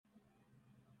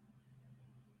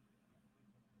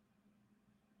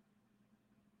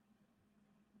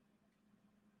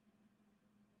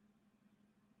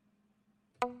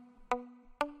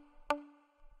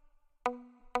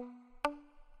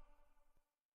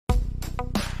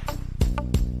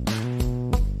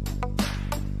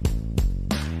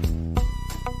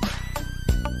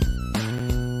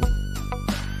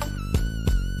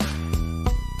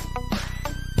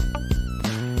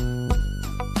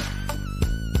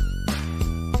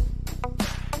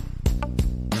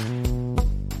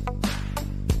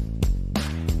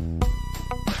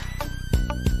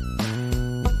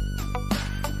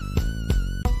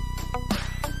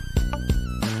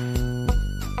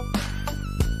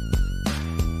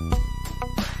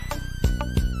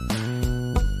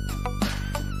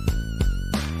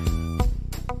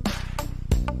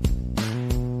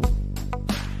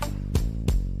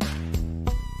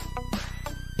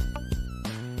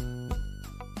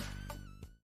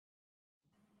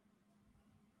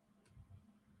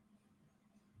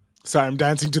Sorry, I'm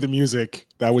dancing to the music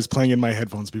that was playing in my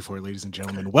headphones before, ladies and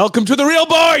gentlemen. Welcome to the Real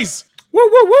Boys! Woo,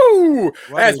 woo, woo!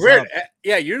 That's weird. Up?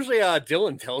 Yeah, usually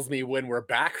Dylan tells me when we're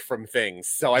back from things,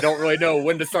 so I don't really know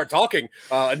when to start talking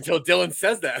until Dylan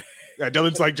says that. Yeah,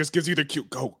 Dylan's like, just gives you the cue.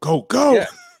 Go, go, go! Yeah.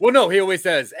 Well, no, he always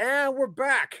says, we're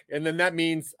back. And then that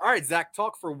means, all right, Zach,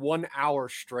 talk for 1 hour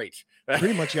straight.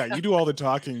 Pretty much, yeah. You do all the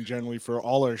talking generally for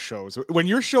all our shows. When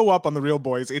you show up on the Real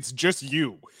Boys, it's just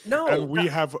you. No. And we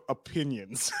have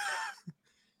opinions.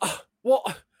 Well,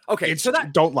 okay. So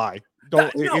that don't lie.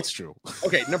 No. It's true.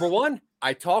 Okay, number one,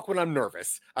 I talk when I'm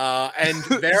nervous. And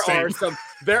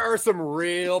there are some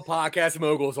real podcast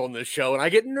moguls on this show, and I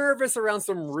get nervous around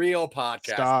some real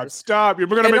podcasters. Stop. You're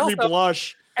gonna make me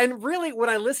blush. And really, when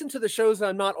I listen to the shows that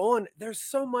I'm not on, there's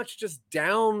so much just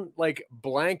down like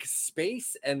blank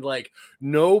space and like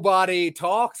nobody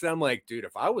talks. And I'm like, dude,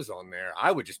 if I was on there, I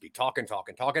would just be talking.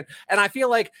 And I feel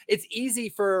like it's easy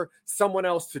for someone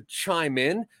else to chime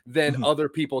in than other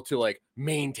people to like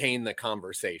maintain the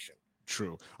conversation.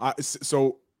 True.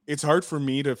 So it's hard for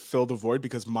me to fill the void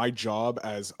because my job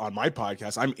as on my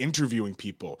podcast, I'm interviewing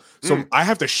people. So I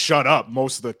have to shut up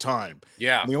most of the time.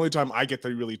 Yeah. And the only time I get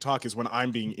to really talk is when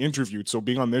I'm being interviewed. So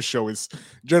being on this show is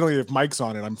generally if Mike's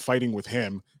on it, I'm fighting with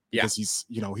him because he's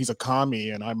a commie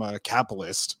and I'm a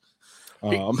capitalist.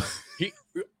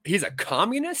 He's a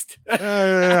communist? I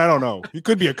don't know. He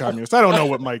could be a communist. I don't know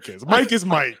what Mike is. Mike is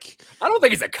Mike. I don't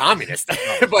think he's a communist,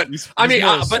 but he's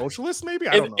a socialist maybe.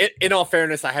 I don't know. In all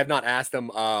fairness, I have not asked him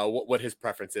what his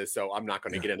preference is, so I'm not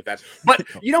going to get into that. But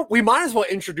we might as well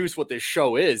introduce what this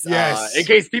show is, in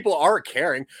case people are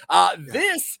caring.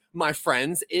 This, my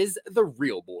friends, is the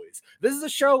Real Boys. This is a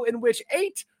show in which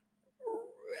 8.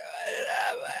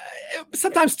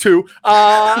 Sometimes 2.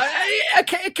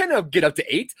 It can get up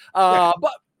to 8.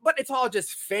 But it's all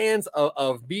just fans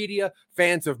of media,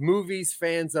 fans of movies,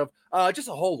 fans of just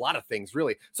a whole lot of things,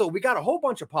 really. So we got a whole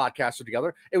bunch of podcasters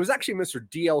together. It was actually Mr.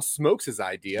 DL Smokes'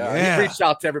 idea. He reached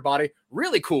out to everybody.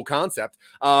 Really cool concept.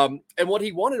 And what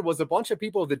he wanted was a bunch of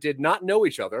people that did not know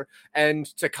each other and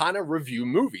to kind of review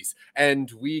movies.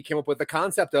 And we came up with the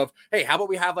concept of, hey, how about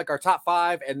we have like our top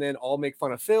 5 and then all make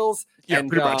fun of Phil's? Yeah, and,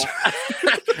 pretty much.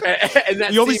 And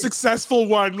the only successful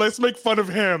one. Let's make fun of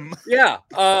him. Yeah.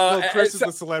 Chris is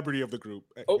the celebrity of the group.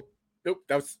 Oh, nope.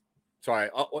 That was... Sorry,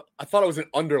 I thought it was an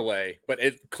underlay, but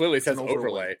it clearly says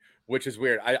overlay, which is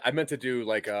weird. I meant to do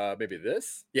like maybe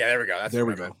this. Yeah, there we go. There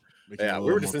we go. Yeah,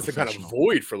 we were just in some kind of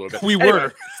void for a little bit. We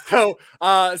were. So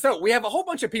we have a whole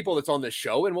bunch of people that's on this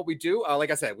show, and what we do,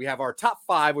 like I said, we have our top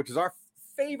 5, which is our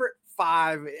favorite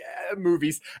 5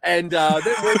 movies, and then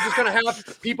we're just gonna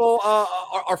have people,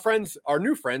 our friends, our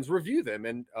new friends, review them,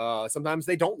 and sometimes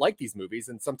they don't like these movies,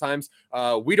 and sometimes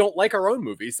we don't like our own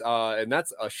movies, and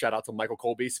that's a shout out to Michael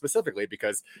Colby specifically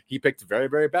because he picked very,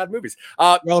 very bad movies.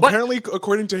 Apparently,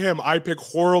 according to him, I pick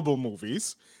horrible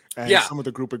movies, and some of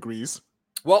the group agrees.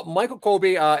 Well, Michael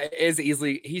Colby is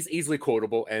easily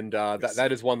quotable, and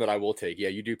that is one that I will take. Yeah,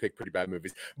 you do pick pretty bad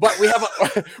movies, but we have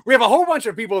a whole bunch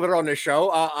of people that are on this show.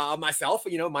 Myself,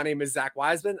 my name is Zach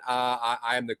Wiseman. I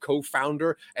am the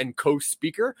co-founder and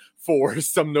co-speaker for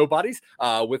Some Nobodies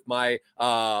with my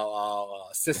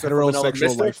sister,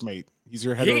 heterosexual life mate. He's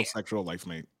your heterosexual life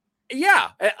mate.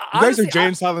 Yeah, you guys are Jay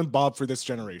and Silent Bob for this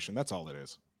generation. That's all it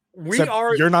is.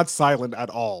 You're not silent at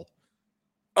all.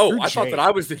 Oh, I thought that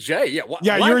I was the J.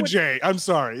 Yeah, you're Jay. I'm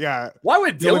sorry. Yeah. Why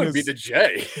would Dylan be the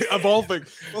J? Of all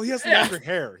things. Well, he has longer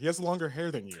hair. He has longer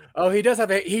hair than you. Oh, he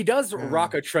does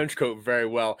rock a trench coat very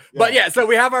well. Yeah. But so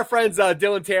we have our friends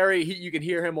Dylan Terry. You can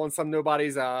hear him on Some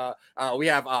Nobodies. We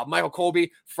have Michael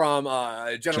Colby from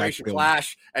Generation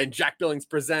Clash and Jack Billings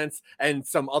Presents and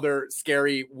some other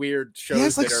scary, weird shows. He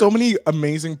has so many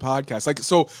amazing podcasts.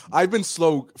 So I've been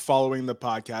slow following the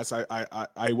podcast.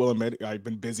 I will admit I've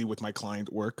been busy with my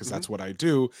client work artwork because that's what I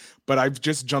do. But I've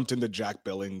just jumped into Jack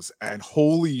Billings, and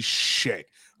holy shit,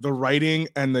 the writing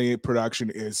and the production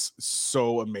is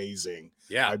so amazing.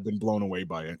 Yeah, I've been blown away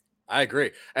by it. I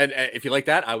agree. And if you like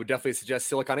that, I would definitely suggest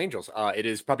Silicon Angels. It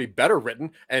is probably better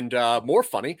written and more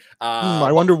funny.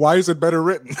 I wonder why is it better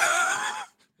written?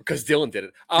 Because Dylan did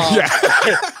it. Yeah.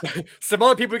 Some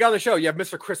other people we got on the show. You have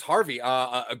Mr. Chris Harvey,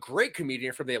 a great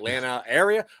comedian from the Atlanta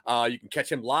area. You can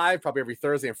catch him live probably every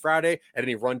Thursday and Friday at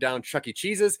any rundown Chuck E.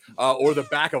 Cheese's or the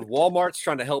back of Walmart's,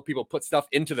 trying to help people put stuff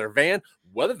into their van,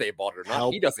 whether they bought it or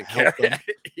not. He doesn't care.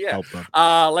 Yeah.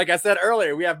 Like I said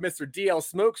earlier, we have Mr. DL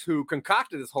Smokes, who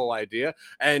concocted this whole idea,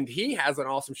 and he has an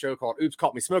awesome show called Oops,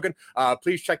 Caught Me Smoking.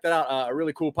 Please check that out. A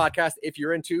really cool podcast if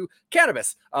you're into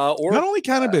cannabis. Or not only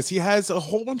cannabis, he has a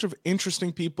whole bunch of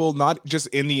interesting people, not just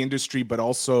in the industry, but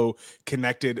also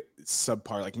connected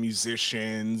subpar, like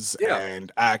musicians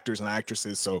and actors and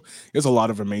actresses. So there's a lot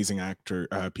of amazing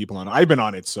people on it. I've been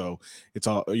on it, so it's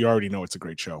all, you already know it's a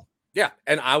great show. Yeah,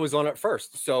 and I was on it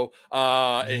first, so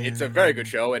it's a very good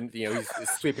show, and he's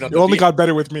sweeping up. It only got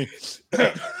better with me,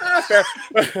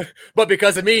 but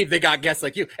because of me, they got guests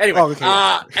like you. Anyway,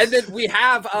 and then we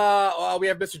have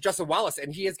Mr. Justin Wallace,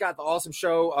 and he has got the awesome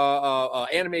show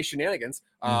Anime Shenanigans,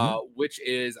 which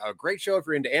is a great show if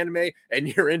you're into anime and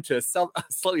you're into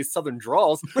slightly southern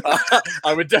draws.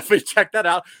 I would definitely check that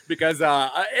out because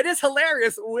it is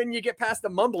hilarious when you get past the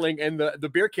mumbling and the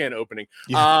beer can opening.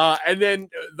 And then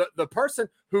the person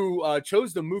who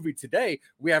chose the movie today,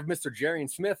 we have Mr. Jerrion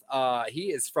Smith.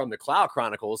 He is from the Cloud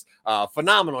Chronicles.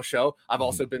 Phenomenal show. I've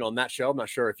also been on that show. I'm not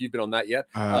sure if you've been on that yet.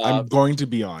 I'm going to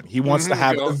be on. He wants to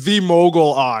have the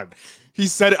mogul on. He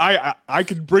said, I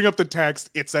could bring up the text.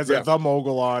 It says the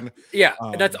mogul on. Yeah,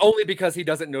 and that's only because he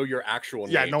doesn't know your actual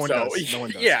name. Yeah, no one does. No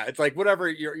one does. Yeah, it's like whatever.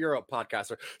 You're a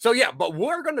podcaster. So yeah, but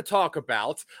we're going to talk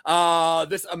about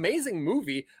this amazing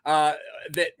movie that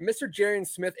Mr. Jerrion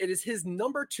Smith. It is his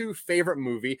number 2 favorite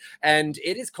movie, and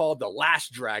it is called The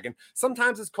Last Dragon.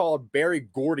 Sometimes it's called Barry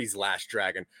Gordy's Last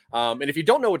Dragon. And if you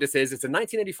don't know what this is, it's a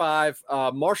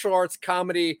 1985 martial arts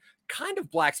comedy, kind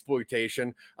of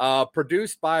blaxploitation,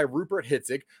 produced by Rupert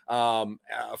Hitzig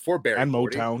for Barry and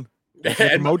Gordy. Motown.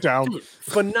 And Motown. Dude,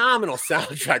 phenomenal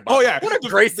soundtrack. Oh yeah, what a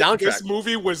great soundtrack! This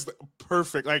movie was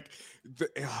perfect. Like,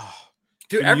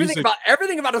 dude, everything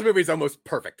about this movie is almost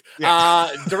perfect. Yeah.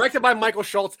 Directed by Michael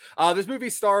Schultz. This movie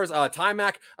stars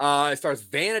Timac. It stars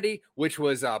Vanity, which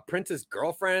was Prince's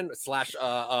girlfriend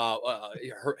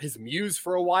 / his muse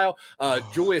for a while.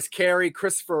 Julius Carey,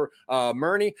 Christopher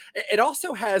Murney. It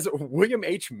also has William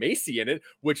H. Macy in it,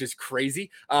 which is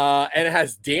crazy. And it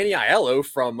has Danny Aiello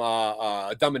from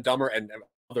Dumb and Dumber and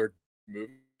other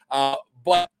movies.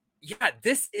 But yeah,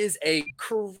 this is a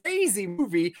crazy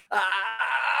movie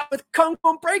with Kung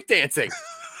Fu breakdancing.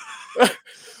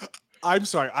 I'm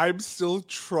sorry. I'm still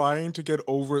trying to get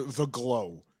over the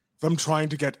glow. I'm trying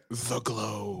to get the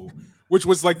glow, which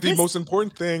was like the most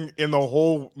important thing in the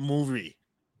whole movie.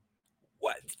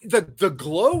 What the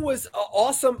glow was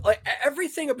awesome. Like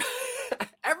everything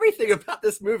about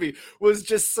this movie was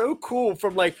just so cool.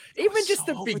 From like even just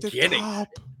the beginning.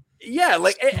 Yeah,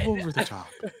 like over the top.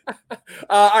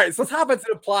 All right, so let's hop into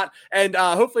the plot, and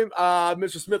hopefully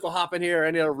Mr. Smith will hop in here.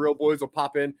 Any other real boys will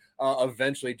pop in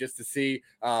eventually just to see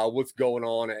what's going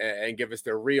on and give us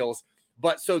their reels.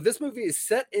 But so this movie is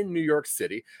set in New York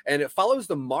City, and it follows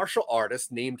the martial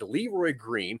artist named Leroy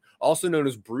Green, also known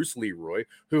as Bruce Leroy,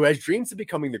 who has dreams of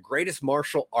becoming the greatest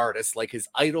martial artist like his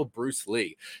idol Bruce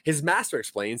Lee. His master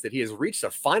explains that he has reached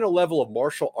a final level of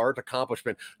martial art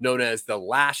accomplishment known as the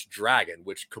Last Dragon,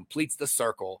 which completes the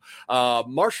circle.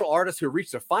 Martial artists who reach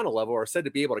the final level are said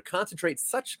to be able to concentrate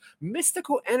such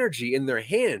mystical energy in their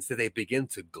hands that they begin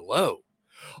to glow.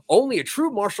 Only a true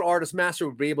martial artist master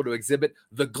would be able to exhibit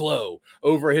the glow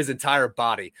over his entire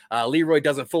body. Leroy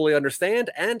doesn't fully understand,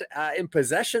 and in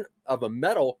possession of a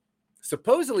medal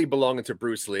supposedly belonging to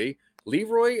Bruce Lee,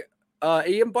 Leroy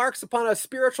he embarks upon a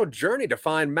spiritual journey to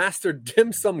find Master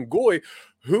Dim Sum Goy,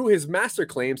 who his master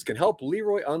claims can help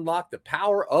Leroy unlock the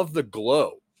power of the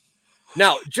glow.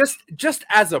 Now, just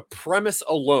as a premise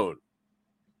alone,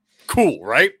 cool,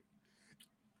 right?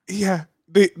 Yeah.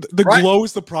 The right? Glow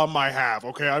is the problem I have.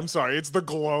 Okay, I'm sorry. It's the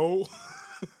glow.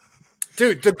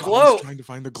 Dude, the glow. I'm trying to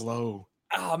find the glow.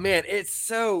 Oh man, it's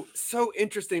so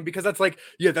interesting because that's like,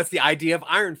 yeah, that's the idea of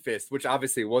Iron Fist, which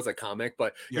obviously was a comic,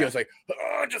 but you know, it's like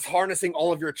just harnessing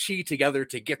all of your chi together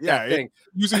to get that thing.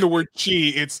 Using the word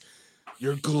chi, it's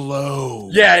your glow.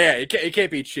 Yeah, it can't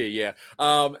be chi. Yeah.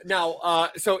 Now,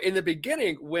 so in the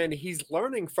beginning, when he's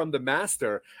learning from the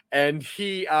master, and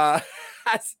he has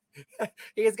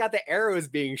got the arrows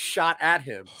being shot at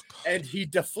him, and he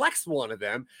deflects one of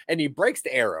them, and he breaks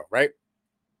the arrow, right?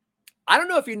 I don't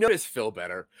know if you noticed, Phil,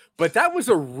 better, but that was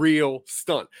a real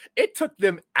stunt. It took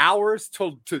them hours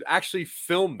to actually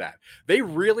film that. They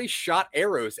really shot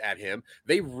arrows at him.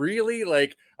 They really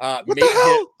What made the him.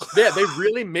 hell? Yeah, they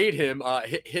really made him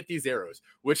hit these arrows,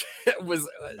 which was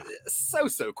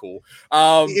so cool.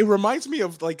 It reminds me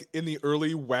of like in the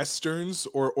early westerns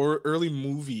or early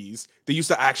movies, they used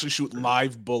to actually shoot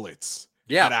live bullets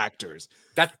at actors.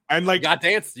 And like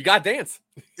you got dance.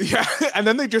 Yeah, and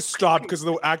then they just stopped because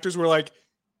the actors were like,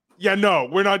 "Yeah, no,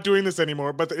 we're not doing this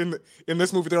anymore." But in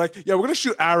this movie, they're like, "Yeah, we're gonna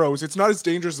shoot arrows. It's not as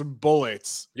dangerous as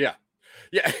bullets." Yeah.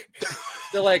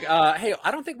 They're like, "Hey,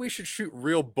 I don't think we should shoot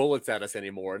real bullets at us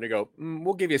anymore." And they go,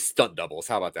 "We'll give you stunt doubles.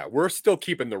 How about that? We're still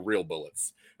keeping the real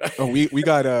bullets." Oh, we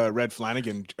got Red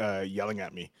Flanagan yelling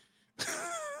at me.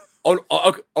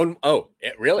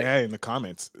 Really? Yeah, in the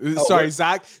comments. Sorry,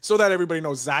 Zach. So that everybody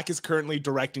knows, Zach is currently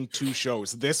directing 2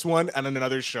 shows. This one and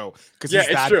another show because he's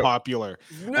that popular,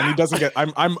 and he doesn't get.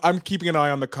 I'm keeping an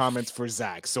eye on the comments for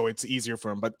Zach, so it's easier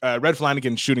for him. But Red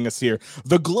Flanagan shooting us here.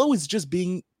 The glow is just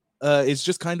being. It's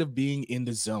just kind of being in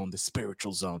the zone, the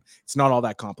spiritual zone. It's not all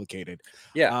that complicated.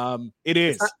 Yeah, it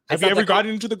is. Have you ever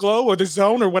gotten into the glow or the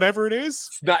zone or whatever it is?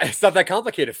 It's not that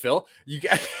complicated, Phil. You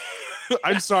get.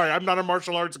 I'm sorry, I'm not a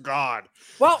martial arts god.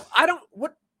 Well, I don't.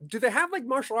 What do they have like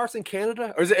martial arts in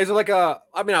Canada, or is it like a?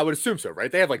 I mean, I would assume so,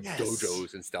 right? They have like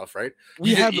dojos and stuff, right?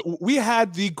 We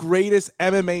had the greatest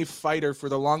MMA fighter for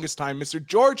the longest time, Mr.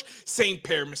 George St.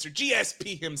 Pierre, Mr.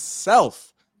 GSP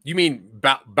himself. You mean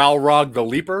Balrog the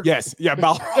Leaper? Yes, yeah,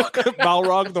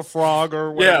 Balrog the Frog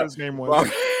or whatever his name was.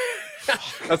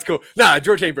 That's cool. Nah,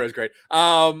 George St. Pierre is great.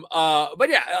 But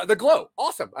yeah, the glow,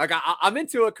 awesome. I'm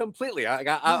into it completely.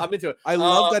 I'm into it. I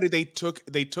love that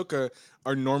they took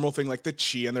our normal thing like the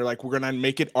chi, and they're like, we're gonna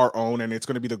make it our own, and it's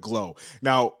gonna be the glow.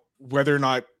 Now, whether or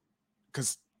not,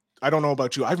 because I don't know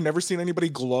about you, I've never seen anybody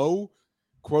glow,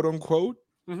 quote unquote,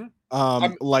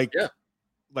 like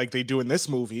they do in this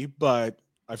movie, but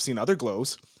I've seen other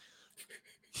glows.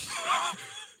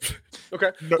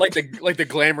 Okay, like the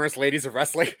glamorous ladies of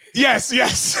wrestling. Yes,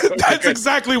 that's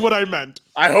exactly what I meant.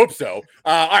 I hope so.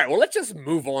 All right, well, let's just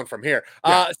move on from here.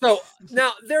 So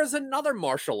now there's another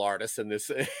martial artist in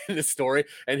this story,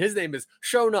 and his name is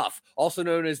Shonuff, also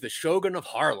known as the Shogun of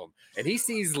Harlem. And he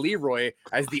sees Leroy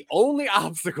as the only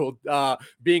obstacle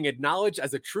being acknowledged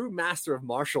as a true master of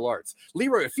martial arts.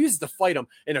 Leroy refuses to fight him,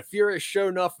 and a furious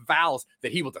Shonuff vows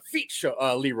that he will defeat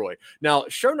Leroy. Now,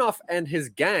 Shonuff and his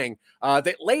gang,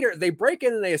 they break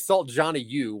in and they assault Johnny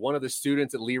Yu, one of the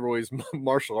students at Leroy's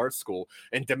martial arts school,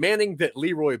 and demanding that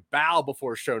Leroy bow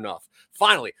before Shonuff.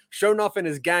 Finally, Shonuff and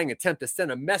his gang attempt to send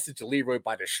a message to Leroy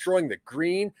by destroying the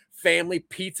Green Family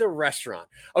Pizza restaurant.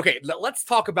 Okay, let's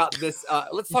talk about this.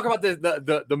 Let's talk about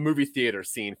the movie theater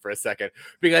scene for a second,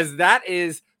 because that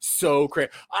is so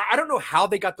crazy. I don't know how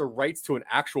they got the rights to an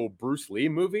actual Bruce Lee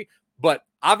movie, but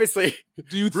obviously,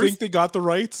 do you think they got the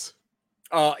rights?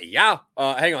 Yeah.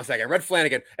 Hang on a second. Red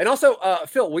Flanagan, and also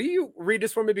Phil, will you read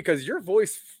this for me, because your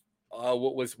voice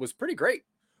was pretty great.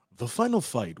 The final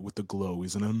fight with the glow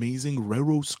is an amazing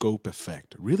raroscope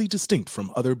effect, really distinct from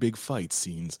other big fight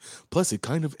scenes. Plus, it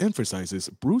kind of emphasizes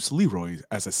Bruce Leroy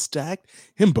as a stacked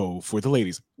himbo for the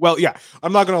ladies. Well, yeah,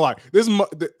 I'm not gonna lie.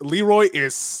 Leroy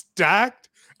is stacked,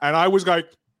 and I was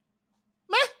like,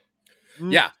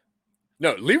 meh. Yeah.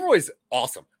 No, Leroy's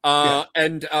awesome.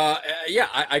 And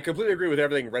I completely agree with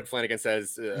everything Red Flanagan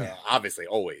says. Obviously,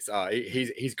 always.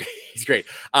 He's great.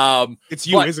 It's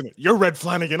you, isn't it? You're Red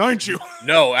Flanagan, aren't you?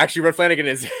 No, actually, Red Flanagan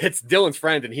it's Dylan's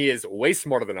friend, and he is way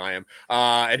smarter than I am.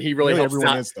 And he really helps everyone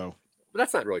out. Is, though. But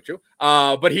that's not really true.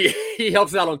 But he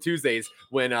helps out on Tuesdays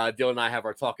when Dylan and I have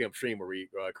our Talking Up stream where we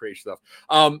create stuff.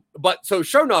 But so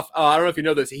Shonuff, I don't know if you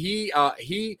know this,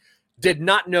 he did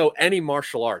not know any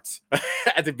martial arts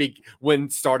at the when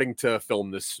starting to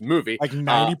film this movie. Like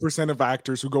 90% of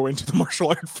actors who go into the martial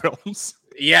art films.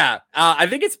 Yeah, I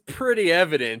think it's pretty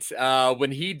evident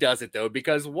when he does it, though,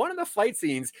 because one of the fight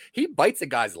scenes, he bites a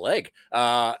guy's leg.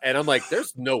 And I'm like,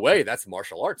 there's no way that's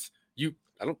martial arts.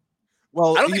 I don't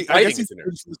think I guess he's in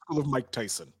the school of Mike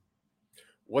Tyson.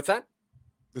 What's that?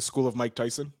 The school of Mike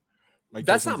Tyson?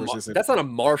 That's not a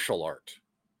martial art.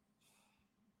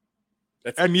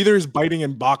 And neither is biting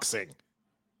and boxing.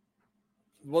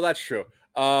 Well, that's true.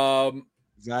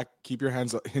 Zach, keep your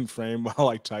hands in frame while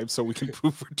I type so we can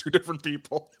prove we're 2 different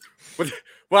people.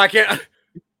 Well, I can't.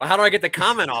 How do I get the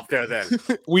comment off there then?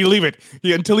 We leave it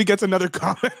until he gets another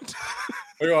comment.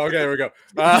 Okay, there we go.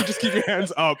 You just keep your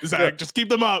hands up, Zach. Just keep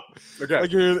them up.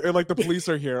 Okay. Like the police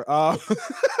are here.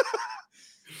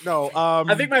 No.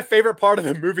 I think my favorite part of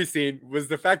the movie scene was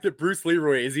the fact that Bruce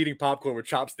Leroy is eating popcorn with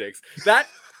chopsticks.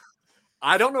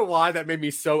 I don't know why that made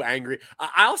me so angry.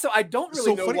 I don't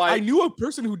really know funny. why. I knew a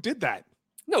person who did that.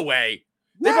 No way.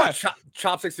 They brought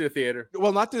chopsticks to the theater.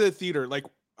 Well, not to the theater. Like,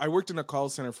 I worked in a call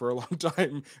center for a long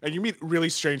time, and you meet really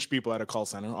strange people at a call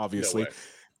center, obviously.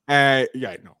 Yeah,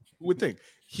 no, who would think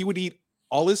he would eat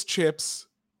all his chips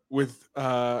with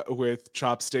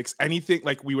chopsticks? Anything,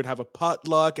 like, we would have a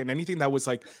potluck, and anything that was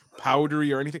like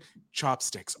powdery or anything,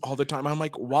 chopsticks all the time. I'm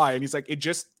like, why? And he's like, it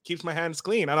just keeps my hands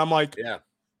clean. And I'm like, yeah,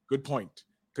 good point.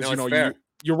 Because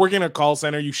you're working in a call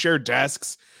center, you share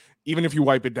desks. Even if you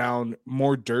wipe it down,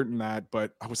 more dirt in that.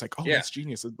 But I was like, oh, that's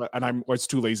genius. And I was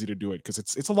too lazy to do it because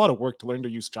it's a lot of work to learn to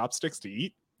use chopsticks to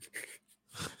eat.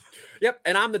 Yep,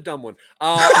 and I'm the dumb one.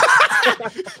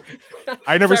 I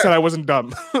never said I wasn't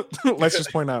dumb. Let's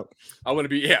just point out. I want to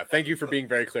be, thank you for being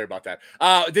very clear about that.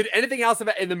 Did anything else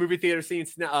about in the movie theater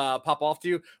scenes pop off to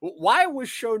you? Why was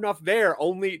Sho'nuff there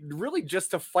only really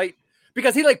just to fight?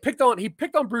 Because he picked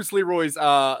on Bruce Leroy's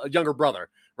younger brother,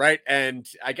 right? And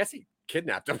I guess he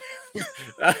kidnapped him.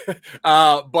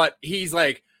 But he's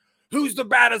like, who's the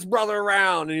baddest brother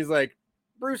around? And he's like,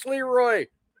 Bruce Leroy.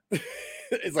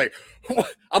 It's like,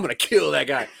 I'm gonna kill that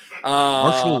guy.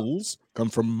 Martials come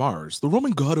from Mars, the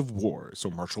Roman god of war. So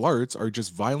martial arts are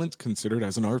just violence considered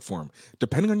as an art form.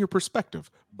 Depending on your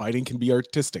perspective, fighting can be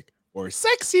artistic or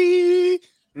sexy.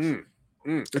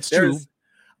 It's true.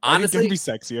 Honestly, it can be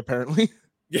sexy, apparently.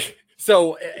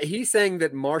 So he's saying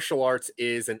that martial arts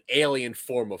is an alien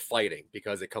form of fighting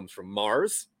because it comes from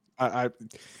Mars.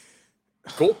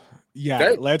 Cool. Yeah,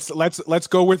 okay. Let's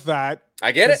go with that.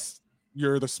 I get it.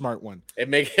 You're the smart one. It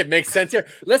makes sense here.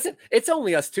 Listen, it's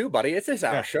only us two, buddy. It's just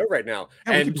our show right now.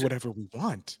 Yeah, and we can do whatever we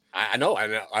want. I know.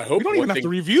 I hope we don't even have to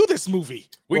review this movie.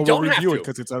 We'll review it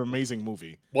because it's an amazing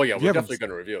movie. Well, yeah, we're definitely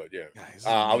going to review it. Yeah,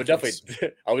 I would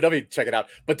definitely check it out.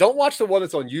 But don't watch the one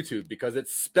that's on YouTube because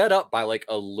it's sped up by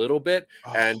a little bit,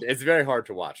 and it's very hard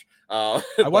to watch. I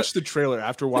watched the trailer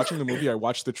after watching the movie. I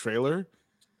watched the trailer.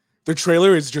 The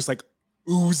trailer is just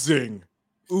oozing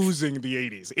the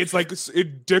 80s. It's like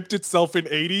it dipped itself in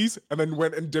 80s and then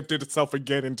went and dipped itself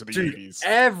again into the 80s.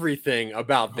 Everything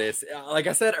about this, like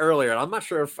I said earlier, and I'm not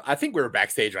sure if I think we were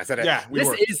backstage when I said it. Yeah, this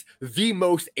is the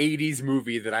most 80s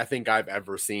movie that I think I've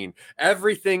ever seen.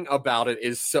 Everything about it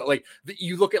is so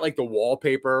you look at the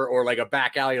wallpaper or a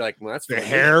back alley, you're well, that's the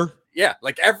hair. Yeah,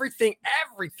 everything.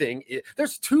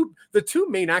 There's the two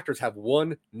main actors have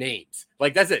one names.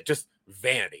 That's it, just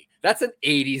vanity. That's an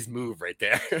 80s move right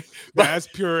there. That's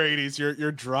pure 80s.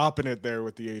 You're dropping it there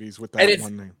with the 80s with that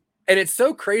one name. And it's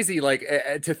so crazy,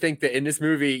 to think that in this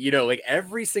movie,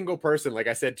 every single person, like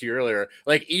I said to you earlier,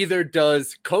 either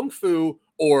does kung fu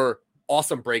or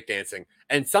awesome breakdancing,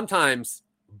 and sometimes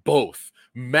both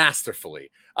masterfully.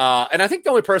 And I think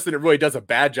the only person that really does a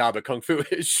bad job at kung fu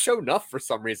is Sho'nuff for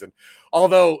some reason.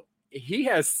 Although he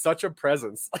has such a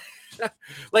presence,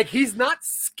 he's not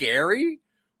scary,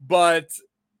 but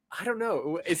I don't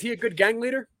know. Is he a good gang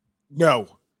leader? No.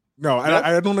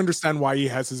 I don't understand why he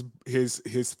has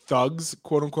his thugs,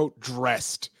 quote unquote,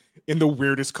 dressed in the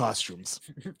weirdest costumes.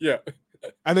 Yeah.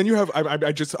 And then you have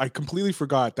I completely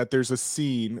forgot that there's a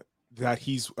scene that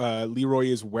Leroy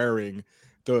is wearing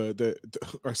the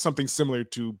or something similar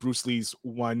to Bruce Lee's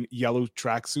one yellow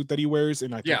tracksuit that he wears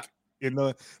in in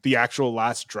the actual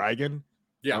Last Dragon.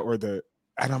 Yeah.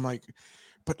 And I'm like,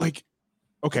 but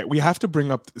okay, we have to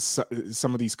bring up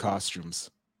some of these costumes.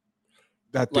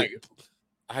 I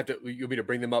have to. You want me to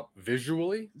bring them up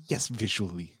visually? Yes,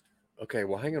 visually. Okay,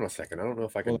 well, hang on a second. I don't know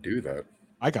if I can do that.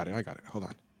 I got it. Hold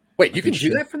on. Wait, you can do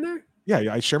that from there?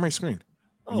 Yeah, I share my screen.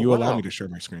 Oh, you allow me to share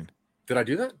my screen. Did I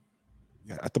do that?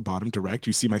 Yeah, at the bottom, direct.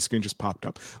 You see my screen just popped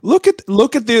up. Look at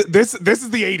this. This is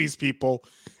the 80s, people.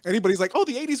 Anybody's like, oh,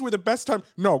 the 80s were the best time.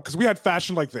 No, because we had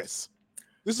fashion like this.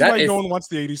 This is why no one wants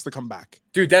the 80s to come back.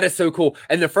 Dude, that is so cool.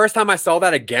 And the first time I saw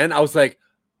that again, I was like,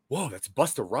 whoa, that's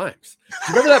Busta Rhymes.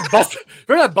 Remember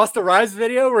that Busta Rhymes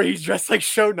video where he's dressed like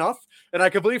Sho'nuff? And I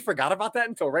completely forgot about that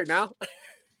until right now.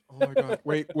 Oh my God.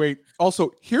 Wait.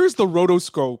 Also, here's the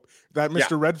rotoscope that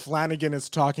Mr. Red Flanagan is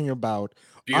talking about.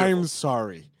 Beautiful. I'm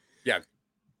sorry. Yeah.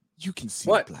 You can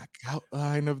see the black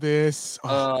outline of this.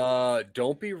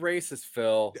 Don't be racist,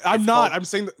 Phil. I'm not. I'm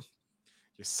saying that.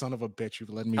 You son of a bitch. You've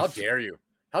led me. How dare you?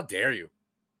 How dare you?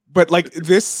 But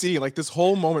this scene, this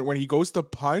whole moment when he goes to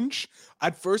punch,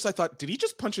 at first I thought, did he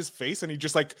just punch his face? And he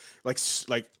just like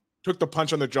took the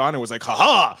punch on the jaw and was like,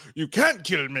 haha, you can't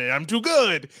kill me. I'm too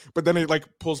good. But then it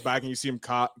pulls back and you see him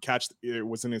catch it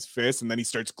was in his fist. And then he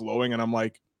starts glowing. And I'm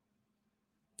like,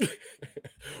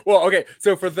 well, okay.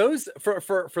 So for those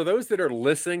that are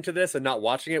listening to this and not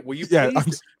watching it, will you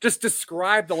please just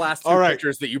describe the last two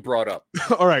pictures that you brought up?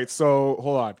 All right. So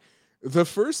hold on. The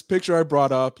first picture I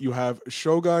brought up, you have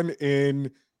Shogun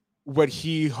in what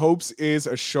he hopes is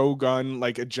a shogun,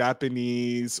 like a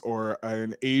Japanese or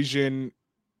an Asian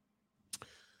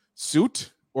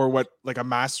suit, or what like a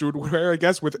master would wear, I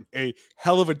guess, with a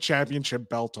hell of a championship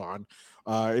belt on.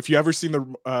 If you ever seen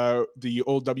the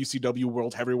old WCW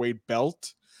World Heavyweight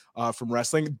belt from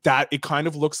wrestling, that it kind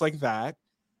of looks like that.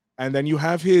 And then you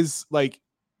have his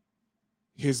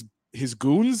his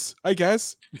goons, I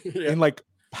guess, Yeah. in like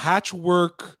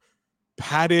patchwork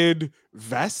padded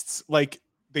vests. Like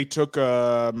they took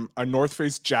a North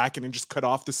Face jacket and just cut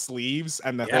off the sleeves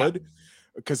and the hood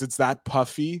because it's that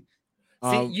puffy.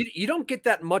 See, you don't get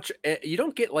that much. You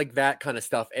don't get like that kind of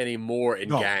stuff anymore in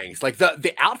gangs. Like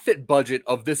the outfit budget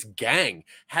of this gang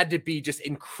had to be just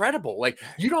incredible. Like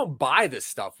you don't buy this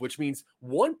stuff, which means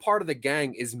one part of the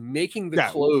gang is making the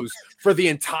clothes for the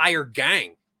entire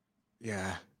gang.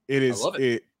 Yeah, it is. I love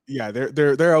it. Yeah,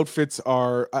 their outfits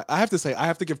are. I have to say, I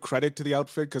have to give credit to the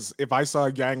outfit, because if I saw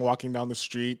a gang walking down the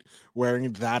street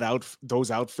wearing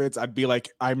those outfits, I'd be like,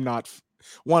 I'm not.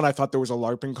 One, I thought there was a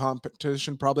LARPing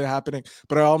competition probably happening,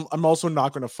 but I'm also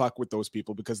not going to fuck with those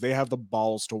people because they have the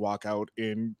balls to walk out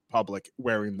in public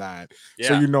wearing that. Yeah.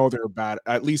 So you know they're bad,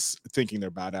 at least thinking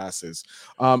they're badasses.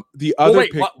 The other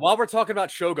while we're talking about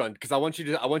Shogun, because I want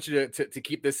you to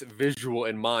keep this visual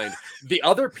in mind. The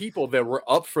other people that were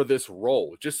up for this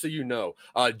role, just so you know,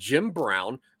 Jim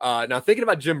Brown. Now thinking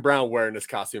about Jim Brown wearing this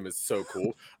costume is so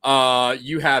cool.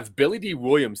 You have Billy D.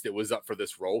 Williams that was up for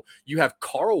this role. You have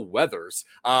Carl Weathers,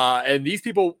 and these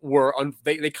people were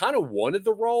they kind of wanted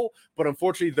the role, but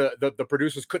unfortunately the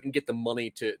producers couldn't get the money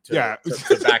to back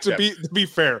them. To be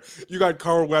fair, you got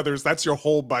Carl Weathers. That's your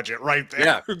whole budget right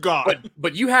there. Yeah, God.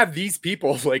 But you have these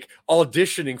people like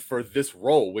auditioning for this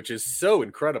role, which is so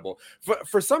incredible.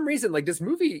 For some reason, like this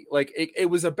movie, like it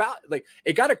was about like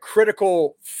it got a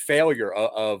critical failure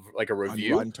of like a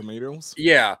review. On Rotten Tomatoes.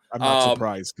 Yeah, I'm not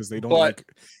surprised because they don't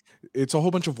like. It's a whole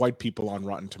bunch of white people on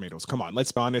Rotten Tomatoes. Come on,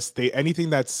 let's be honest.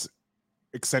 Anything that's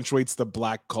accentuates the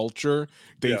black culture,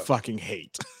 they fucking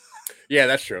hate. Yeah,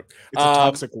 that's true. It's a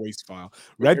toxic waste file.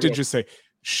 Red did just say,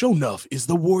 Shonuff is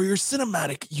the Warrior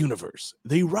cinematic universe.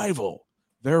 They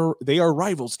are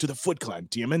rivals to the Foot Clan,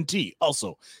 TMNT.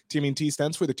 Also, TMNT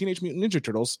stands for the Teenage Mutant Ninja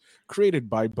Turtles, created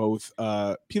by both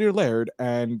Peter Laird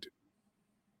and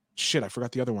I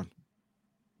forgot the other one.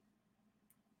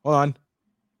 Hold on.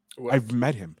 What? I've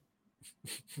met him.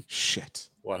 Shit.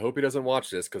 Well, I hope he doesn't watch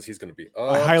this because he's going to be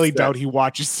I highly doubt he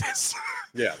watches this.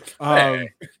 Yeah.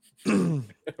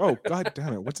 Oh, god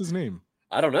damn it. What's his name?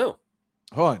 I don't know.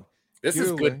 Hold on. This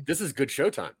is good. This is good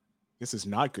showtime. This is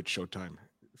not good showtime.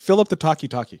 Fill up the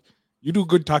talkie. You do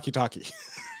good talkie.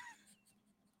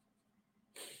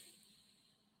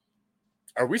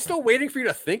 Are we still waiting for you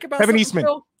to think about Kevin Eastman?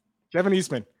 Kevin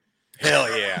Eastman.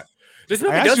 Hell yeah.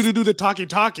 I asked you to do the talkie.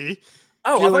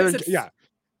 Oh, I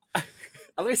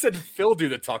thought you said Phil do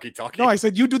the talkie. No, I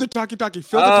said you do the talkie.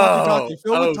 Phil the talkie.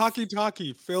 Phil the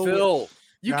talkie. Phil.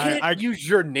 You can't use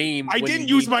your name. I didn't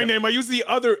use my name. I used the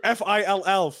other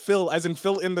Fill, Phil, as in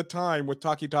fill in the time with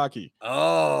talkie.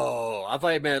 Oh, I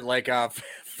thought you meant like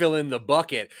fill in the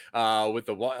bucket with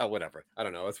the whatever. I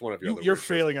don't know. It's one of your. You're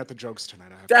failing at the jokes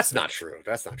tonight. That's not true.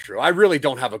 That's not true. I really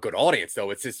don't have a good audience though.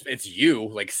 It's you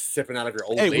like sipping out of your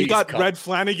old. Hey, we got cup. Red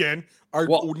Flanagan, our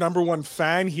number one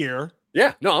fan here.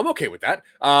 Yeah, no, I'm okay with that.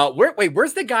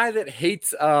 Where's the guy that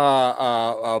hates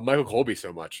Michael Colby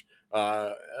so much?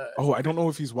 I don't know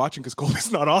if he's watching because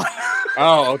Colby's not on.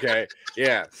 Oh, okay.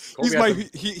 Yeah.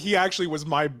 He actually was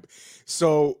my.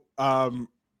 So,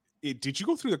 did you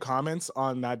go through the comments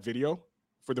on that video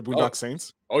for the Boondock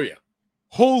Saints? Oh yeah.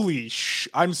 Holy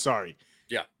I'm sorry.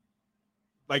 Yeah.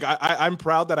 Like I'm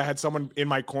proud that I had someone in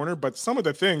my corner, but some of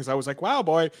the things I was like, wow,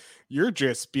 boy, you're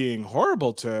just being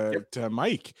horrible to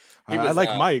Mike. I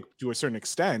like Mike to a certain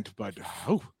extent, but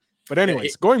But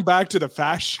anyways, going back to the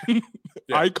fashion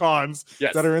icons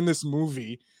that are in this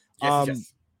movie,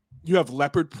 you have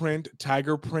leopard print,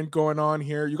 tiger print going on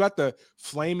here. You got the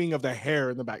flaming of the hair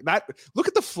in the back. Look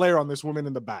at the flare on this woman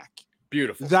in the back.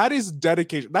 Beautiful. That is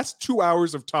dedication. That's 2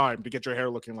 hours of time to get your hair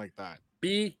looking like that.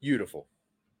 Beautiful.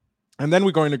 And then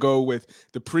we're going to go with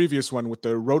the previous one with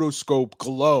the rotoscope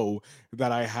glow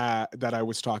that I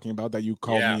was talking about that you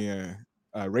called me a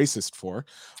racist for,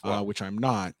 which I'm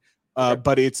not.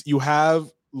 But you have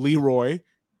Leroy,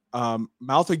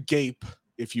 mouth agape,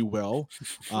 if you will,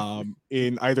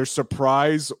 in either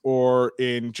surprise or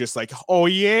in just like, oh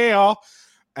yeah.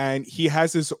 And he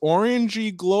has this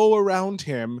orangey glow around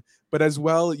him, but as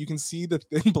well, you can see the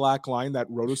thin black line that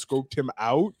rotoscoped him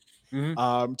out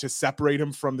to separate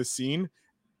him from the scene.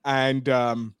 And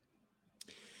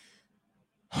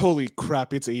Holy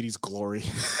crap, it's 80s glory.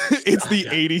 It's the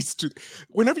 80s.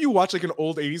 Whenever you watch like an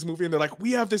old 80s movie and they're like,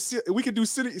 we could do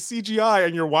CGI,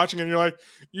 and you're watching and you're like,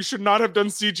 you should not have done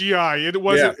CGI. It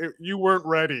wasn't, you weren't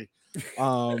ready.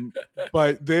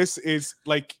 But this is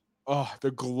like, oh,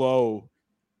 the glow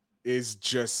is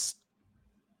just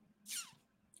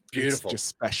beautiful, just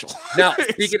special. Now,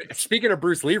 speaking of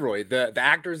Bruce Leroy, the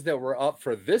actors that were up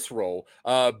for this role,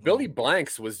 Billy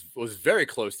Blanks was very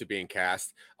close to being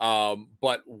cast,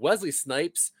 but Wesley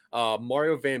Snipes,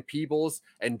 Mario Van Peebles,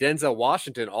 and Denzel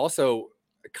Washington also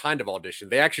kind of auditioned.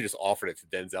 They actually just offered it to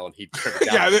Denzel, and he turned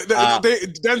it down.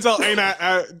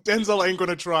 Denzel ain't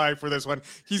gonna try for this one.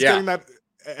 He's getting that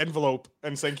envelope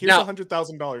and saying, "Here's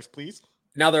 $100,000, please."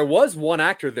 Now, there was one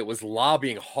actor that was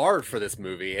lobbying hard for this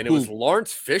movie, and it was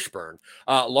Lawrence Fishburne.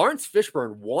 Lawrence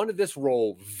Fishburne wanted this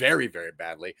role very, very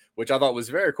badly, which I thought was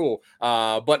very cool.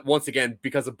 But once again,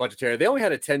 because of budgetary, they only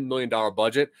had a $10 million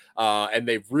budget, and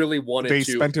they really wanted to... They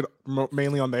spent it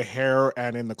mainly on the hair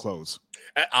and in the clothes.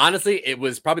 Honestly, it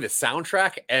was probably the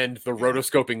soundtrack and the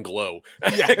rotoscoping glow.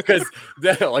 Yeah, because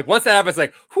like once that happens,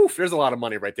 like, whew, there's a lot of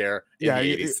money right there.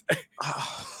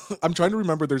 I'm trying to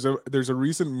remember. There's a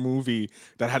recent movie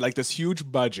that had like this huge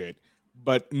budget,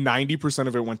 but 90%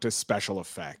 of it went to special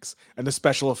effects, and the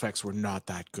special effects were not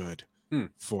that good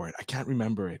for it. I can't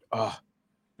remember it.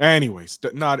 Anyways,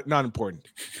 not important.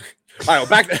 All right,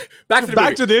 well,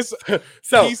 back to this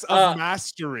piece of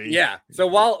mastery. Yeah. So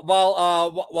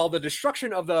while the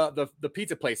destruction of the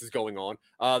pizza place is going on,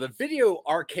 the video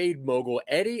arcade mogul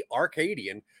Eddie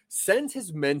Arcadian sends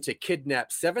his men to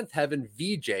kidnap Seventh Heaven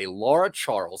VJ Laura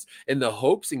Charles in the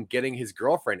hopes in getting his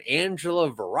girlfriend Angela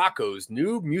Veraco's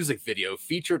new music video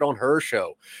featured on her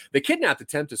show. The kidnapped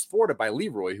attempt is thwarted by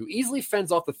Leroy, who easily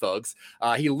fends off the thugs.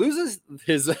 He loses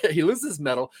his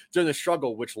medal during the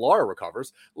struggle, which Laura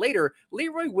recovers. Later,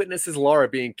 Leroy witnesses Laura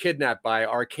being kidnapped by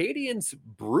Arcadian's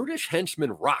brutish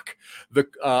henchman Rock.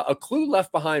 A clue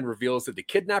left behind reveals that the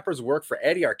kidnappers work for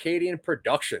Eddie Arcadian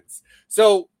Productions.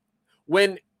 So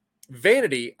when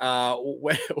Vanity,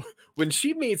 when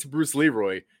she meets Bruce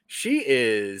Leroy, she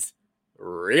is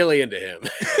really into him.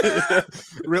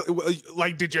 Really?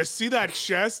 Like, did you see that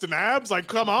chest and abs? Like,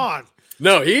 come on.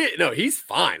 No, he's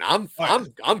fine. I'm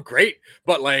great.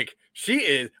 But like, she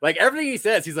is like, everything he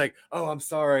says, he's like, "Oh, I'm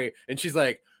sorry," and she's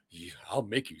like, "I'll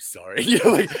make you sorry." You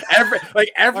know,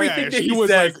 everything that he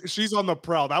says. Like, she's on the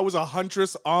prowl. That was a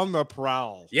huntress on the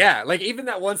prowl. Yeah, like even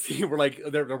that one scene where like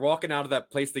they're walking out of that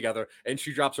place together, and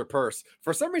she drops her purse.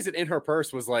 For some reason, in her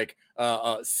purse was like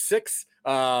 6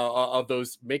 of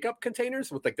those makeup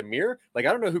containers with like the mirror. Like,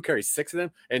 I don't know who carries 6 of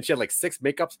them, and she had like 6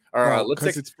 makeups or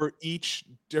lipstick. It's for each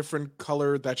different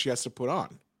color that she has to put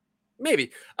on.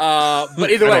 Maybe, but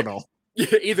either way. I don't know.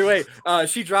 Either way,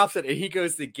 she drops it and he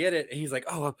goes to get it, and he's like,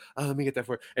 "Oh, let me get that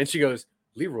for her." And she goes,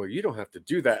 "Leroy, you don't have to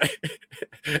do that."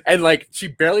 And like, she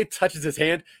barely touches his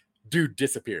hand, dude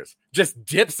disappears, just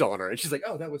dips on her, and she's like,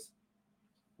 "Oh,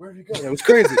 where did he go? That was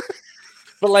crazy."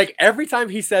 But like, every time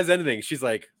he says anything, she's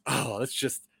like, let's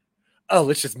just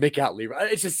make out, Leroy."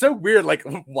 It's just so weird, like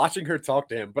watching her talk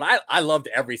to him. But I loved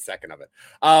every second of it.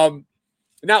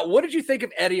 Now, what did you think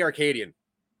of Eddie Arcadian?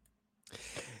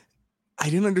 I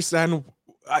didn't understand.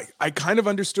 I kind of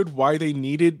understood why they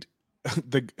needed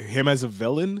him as a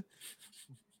villain,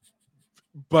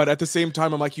 but at the same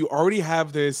time, I'm like, you already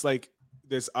have this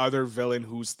other villain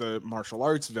who's the martial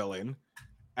arts villain,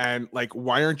 and like,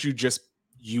 why aren't you just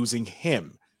using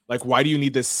him? Like, why do you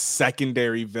need this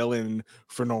secondary villain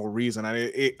for no reason?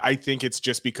 I think it's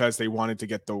just because they wanted to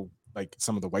get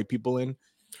some of the white people in.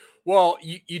 Well,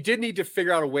 you did need to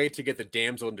figure out a way to get the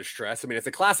damsel in distress. I mean, it's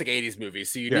a classic 80s movie,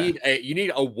 so you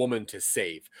need a woman to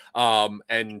save.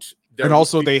 And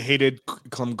also they hated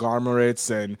conglomerates,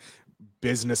 and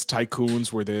business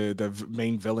tycoons were the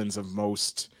main villains of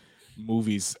most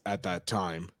movies at that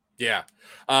time. Yeah.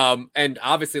 And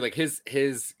obviously like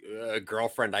his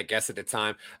girlfriend, I guess at the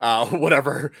time,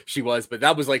 whatever she was, but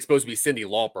that was like supposed to be Cyndi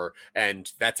Lauper.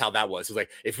 And that's how that was. It was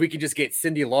like, if we could just get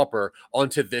Cyndi Lauper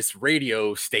onto this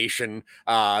radio station,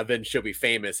 then she'll be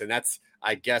famous. And that's,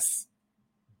 I guess,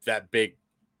 that big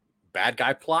bad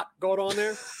guy plot going on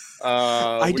there.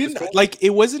 I didn't like,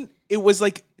 it was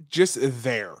like just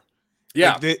there.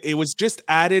 Yeah, like it was just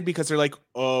added because they're like,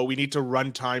 oh, we need to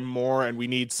run time more and we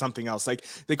need something else. Like,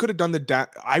 they could have done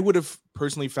I would have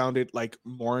personally found it like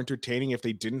more entertaining if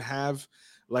they didn't have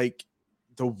like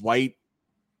the white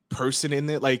person in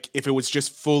it. Like, if it was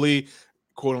just fully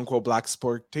quote unquote black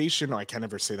exploitation, I can't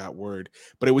ever say that word,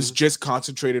 but it was just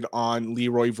concentrated on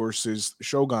Leroy versus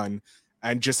Shogun,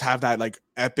 and just have that like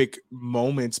epic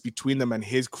moments between them and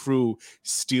his crew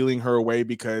stealing her away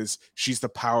because she's the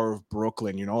power of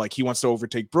Brooklyn, you know, like he wants to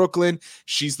overtake Brooklyn.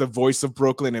 She's the voice of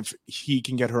Brooklyn. If he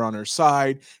can get her on her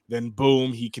side, then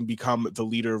boom, he can become the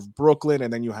leader of Brooklyn.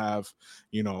 And then you have,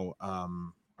 you know,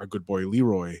 our good boy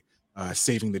Leroy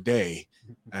saving the day.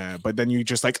 But then you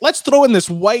just like, let's throw in this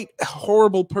white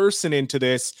horrible person into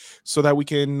this so that we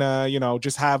can you know,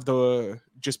 just have the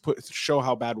show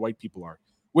how bad white people are,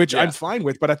 which I'm fine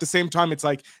with. But at the same time, it's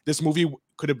like this movie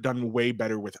could have done way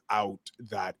better without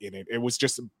that in it. It was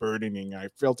just burdening. I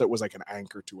felt it was like an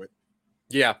anchor to it.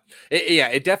 Yeah,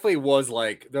 it definitely was.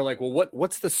 Like they're like, well,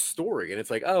 what's the story? And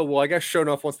it's like, oh, well, I guess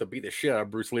Sho'nuff wants to beat the shit out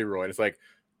of Bruce Leroy. And it's like,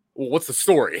 well, what's the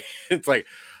story? It's like,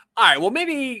 all right, well,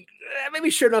 maybe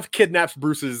Sho'nuff kidnaps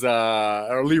Bruce's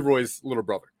or Leroy's little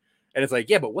brother. And it's like,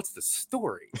 yeah, but what's the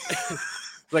story?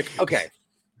 Like, okay.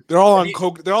 They're all on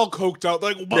coke. They're all coked out.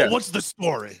 Like, what's the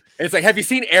story? And it's like, have you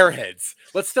seen Airheads?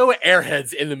 Let's throw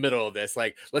Airheads in the middle of this.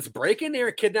 Like, let's break in there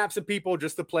and kidnap some people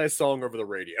just to play a song over the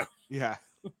radio. Yeah.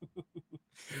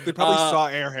 They probably saw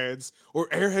Airheads, or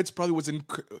Airheads probably was in.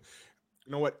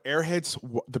 You know what? Airheads,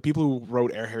 the people who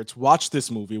wrote Airheads, watch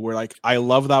this movie. We're like, I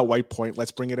love that white point.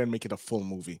 Let's bring it in and make it a full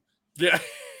movie. Yeah.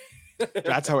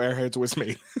 That's how Airheads was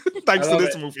made. Thanks to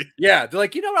this movie. Yeah. They're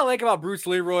like, you know what I like about Bruce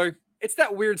Leroy? It's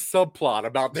that weird subplot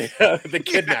about the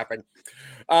kidnapping.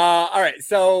 All right.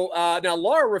 So now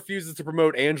Laura refuses to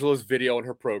promote Angela's video in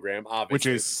her program,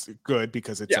 obviously. Which is good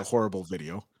because it's a horrible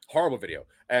video. Horrible video.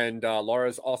 And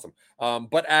Laura's awesome.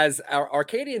 But as our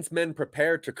Arcadian's men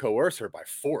prepare to coerce her by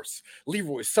force,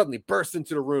 Leroy suddenly bursts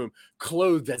into the room,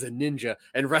 clothed as a ninja,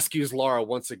 and rescues Laura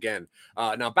once again.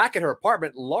 Now, back at her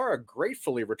apartment, Laura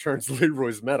gratefully returns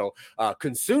Leroy's medal.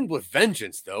 Consumed with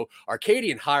vengeance, though,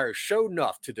 Arcadian hires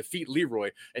Sho'nuff to defeat Leroy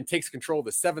and takes control of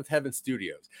the Seventh Heaven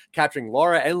Studios, capturing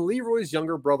Laura and Leroy's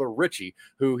younger brother, Richie,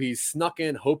 who he's snuck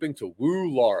in hoping to woo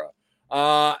Laura.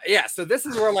 So this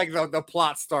is where like the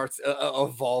plot starts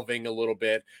evolving a little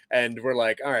bit, and we're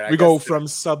like, all right, we go from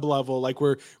sub level, like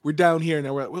we're down here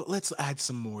now. We're like, well, let's add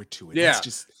some more to it. Yeah. Let's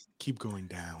just keep going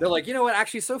down. They're like, you know what?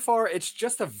 Actually, so far it's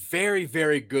just a very,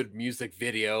 very good music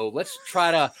video. Let's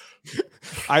try to.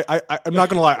 I'm not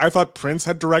gonna lie. I thought Prince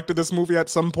had directed this movie at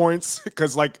some points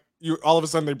because like you all of a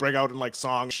sudden they break out in like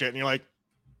song shit, and you're like.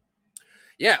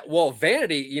 Yeah, well,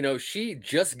 Vanity, you know, she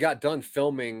just got done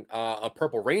filming a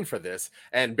Purple Rain for this,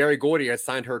 and Barry Gordy has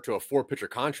signed her to a 4-picture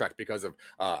contract because of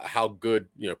how good,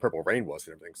 you know, Purple Rain was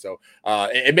and everything. So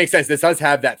it makes sense. This does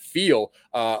have that feel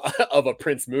of a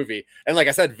Prince movie. And like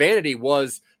I said, Vanity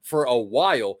was, for a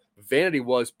while, Vanity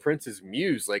was Prince's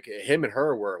muse. Like him and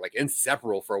her were like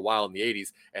inseparable for a while in the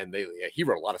 80s, and he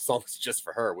wrote a lot of songs just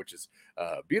for her, which is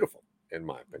beautiful, in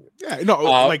my opinion. Yeah, no,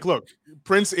 like, look,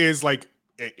 Prince is like,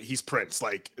 he's Prince,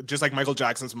 like just like Michael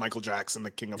Jackson's Michael Jackson, the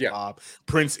king of pop.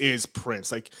 Prince is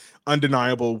Prince, like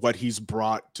undeniable what he's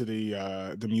brought to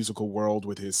the musical world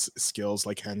with his skills,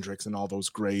 like Hendrix and all those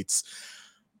greats.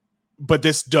 But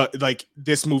this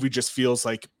movie just feels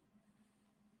like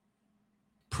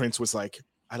Prince was like,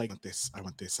 I want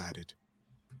this added.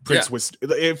 Prince was,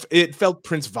 it felt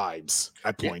Prince vibes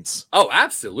at points. Oh,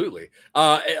 absolutely.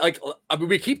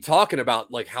 We keep talking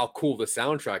about like how cool the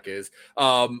soundtrack is.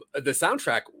 The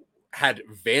soundtrack had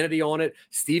Vanity on it,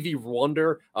 Stevie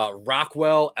Wonder,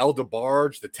 Rockwell, El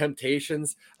DeBarge, The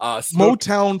Temptations,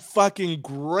 Motown fucking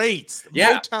greats.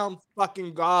 Motown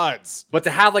fucking gods. But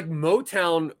to have like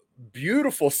Motown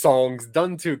beautiful songs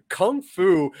done to kung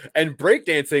fu and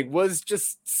breakdancing was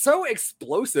just so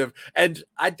explosive. And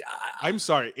I'm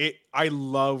sorry, I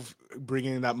love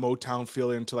bringing that Motown feel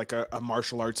into like a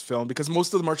martial arts film, because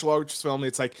most of the martial arts film,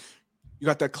 it's like you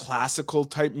got that classical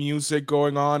type music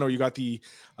going on, or you got the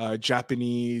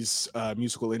Japanese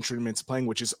musical instruments playing,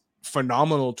 which is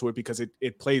phenomenal to it because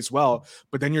it plays well.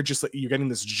 But then you're getting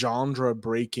this genre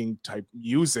breaking type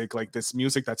music, like this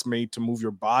music that's made to move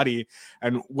your body.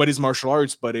 And what is martial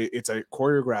arts but it's a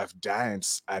choreographed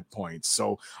dance at points.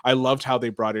 So I loved how they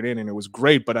brought it in, and it was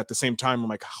great. But at the same time, I'm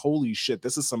like, holy shit,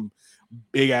 this is some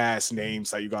big ass names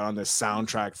that you got on this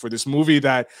soundtrack for this movie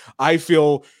that I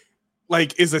feel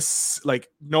like is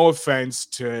no offense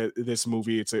to this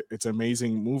movie, it's an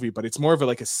amazing movie, but it's more of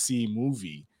a C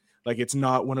movie. Like, it's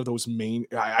not one of those main.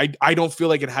 I don't feel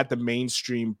like it had the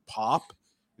mainstream pop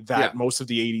that most of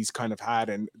the 80s kind of had,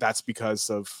 and that's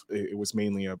because of it was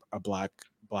mainly a black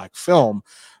film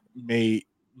made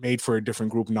for a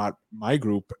different group, not my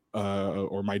group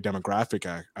or my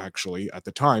demographic actually at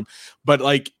the time. But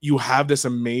like, you have this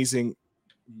amazing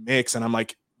mix, and I'm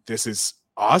like, this is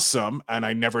awesome. And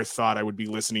I never thought I would be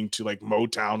listening to like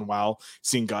Motown while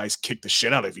seeing guys kick the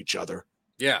shit out of each other.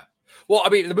 Yeah. Well, I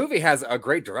mean, the movie has a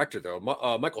great director though,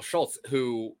 Michael Schultz,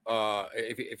 who,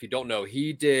 if you don't know,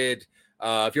 he did.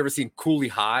 If you ever seen Cooley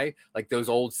High, like those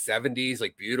old 70s,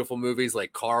 like beautiful movies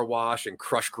like Car Wash and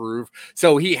Crush Groove.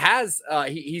 So he has,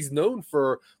 he's known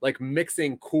for like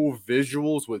mixing cool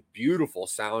visuals with beautiful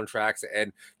soundtracks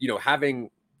and,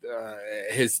 having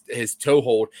his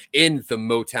toehold in the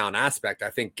Motown aspect,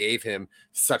 I think gave him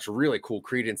such really cool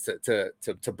credence to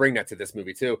bring that to this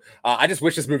movie too. I just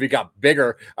wish this movie got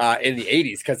bigger in the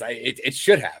 80s because it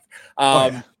should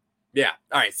have. Yeah.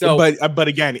 All right. So, but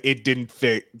again, it didn't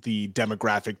fit the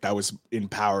demographic that was in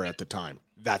power at the time.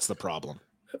 That's the problem.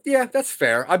 Yeah, that's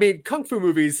fair. I mean, kung fu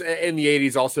movies in the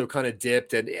 80s also kind of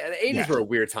dipped, and the 80s were a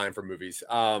weird time for movies.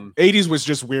 80s was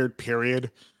just weird,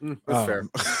 period. That's fair.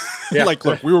 Yeah. Like,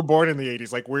 look, we were born in the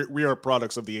 80s. Like, we are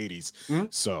products of the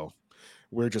 80s. So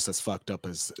we're just as fucked up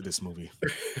as this movie.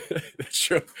 That's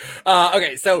true.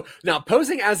 Okay, so now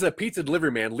posing as a pizza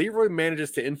delivery man, Leroy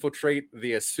manages to infiltrate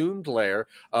the assumed lair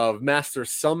of Master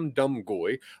Sum Dum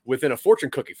Goy within a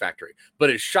fortune cookie factory, but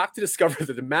is shocked to discover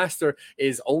that the master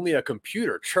is only a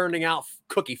computer churning out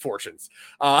cookie fortunes.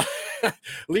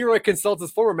 Leroy consults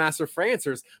his former master for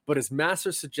answers, but his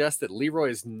master suggests that Leroy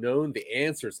has known the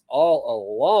answers all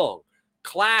along.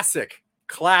 Classic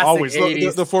Always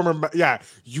 80s. the former,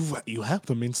 you have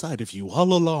them inside of you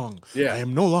all along. I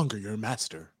am no longer your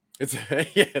master.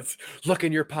 It's look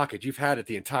in your pocket. You've had it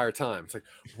the entire time. It's like,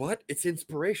 what? It's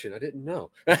inspiration. I didn't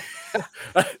know.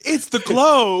 It's the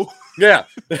glow. Yeah.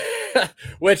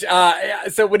 Which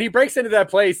so when he breaks into that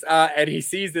place and he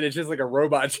sees that it's just like a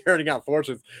robot churning out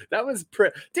fortunes, that was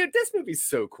dude, this movie's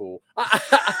so cool.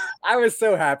 I was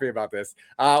so happy about this.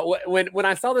 When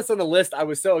I saw this on the list, I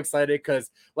was so excited because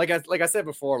like I said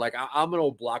before, like I'm an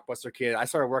old Blockbuster kid. I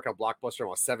started working at Blockbuster when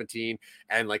I was 17,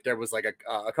 and like there was like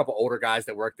a couple older guys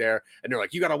that worked there, and they're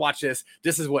like, you got to watch this.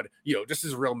 This is what, this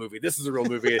is a real movie. This is a real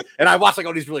movie. And I watched like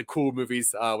all these really cool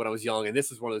movies when I was young, and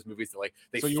this is one of those movies that like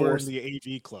they you were in the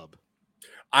AV club.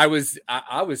 I was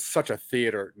such a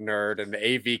theater nerd and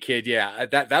the AV kid. Yeah,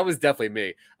 that was definitely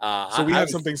me. So we had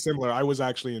something similar. I was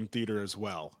actually in theater as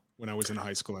well when I was in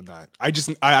high school and that.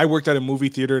 I worked at a movie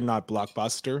theater, not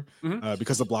Blockbuster,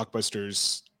 because the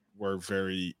Blockbusters were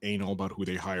very anal about who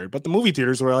they hired. But the movie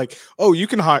theaters were like, oh, you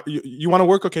can hire, you want to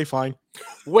work? Okay, fine.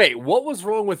 Wait, what was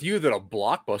wrong with you that a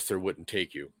Blockbuster wouldn't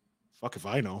take you? Fuck if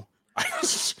I know.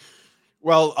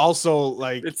 Well, also,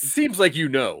 like, it seems like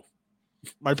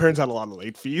my parents had a lot of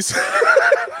late fees.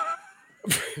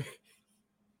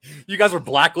 You guys were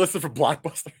blacklisted for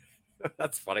Blockbuster.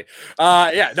 That's funny.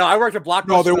 Yeah, no, I worked at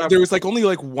Blockbuster. No, there was like only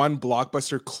like one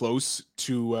Blockbuster close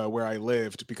to where I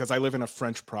lived, because I live in a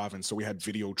French province. So we had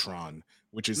Videotron,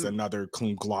 which is another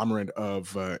conglomerate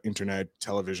of internet,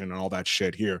 television, and all that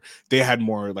shit here. They had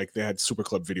more, like they had Super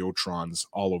Club Videotrons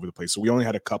all over the place. So we only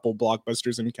had a couple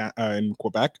Blockbusters in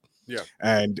Quebec. Yeah,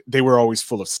 and they were always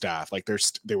full of staff. Like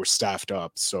they were staffed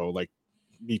up. So like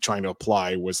me trying to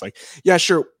apply was like, yeah,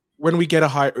 sure. When we get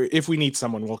if we need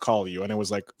someone, we'll call you. And it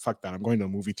was like, fuck that. I'm going to a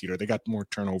movie theater. They got more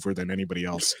turnover than anybody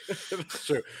else. That's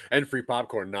true. And free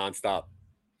popcorn nonstop.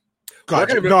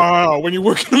 God, no. When you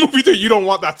work in a movie theater, you don't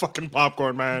want that fucking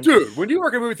popcorn, man. Dude, when you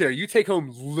work in a movie theater, you take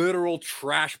home literal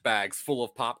trash bags full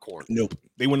of popcorn. Nope.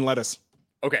 They wouldn't let us.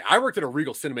 Okay, I worked at a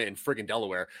Regal Cinema in friggin'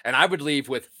 Delaware, and I would leave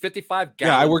with 55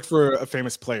 gallons. Yeah, I worked for a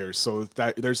Famous Players, so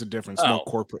that there's a difference. More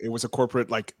corporate. It was a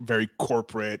corporate, like very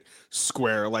corporate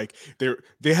square. Like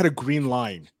they had a green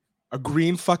line, a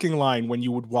green fucking line when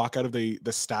you would walk out of the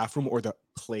staff room or the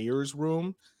players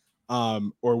room,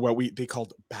 or what they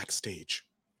called backstage.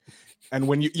 And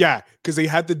when because they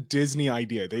had the Disney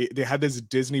idea. They had this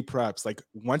Disney preps. Like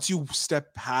once you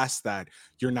step past that,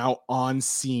 you're now on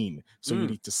scene. So you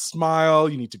need to smile,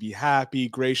 you need to be happy,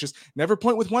 gracious. Never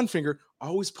point with one finger,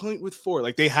 always point with four.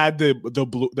 Like they had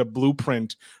the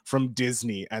blueprint from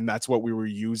Disney, and that's what we were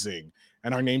using.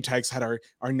 And our name tags had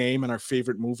our name and our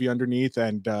favorite movie underneath.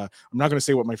 And I'm not going to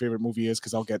say what my favorite movie is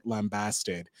because I'll get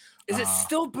lambasted. Is it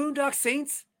still Boondock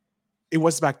Saints? It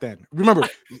was back then. Remember,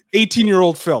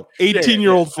 18-year-old Phil.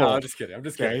 18-year-old Phil. No, I'm just kidding.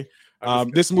 Okay?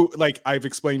 This movie, like I've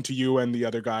explained to you and the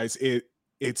other guys,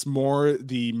 it's more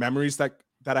the memories that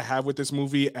I have with this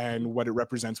movie and what it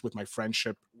represents with my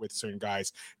friendship with certain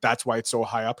guys. That's why it's so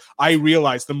high up. I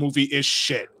realize the movie is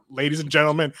shit. Ladies and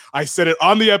gentlemen, I said it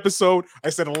on the episode. I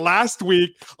said it last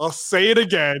week. I'll say it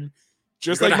again.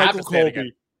 Just like Michael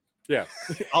Colby. Yeah,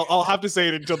 I'll have to say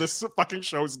it until this fucking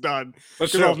show's done,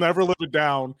 because I'll never live it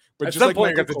down. But at just some like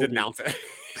point, you have to denounce it.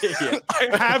 Yeah.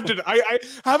 I have to. I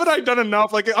haven't I done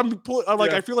enough. Like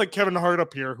I feel like Kevin Hart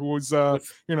up here, who was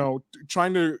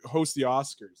trying to host the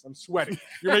Oscars. I'm sweating.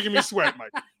 You're making me sweat,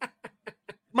 Mike.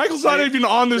 Michael's not even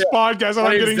on this podcast, and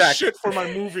I'm getting shit for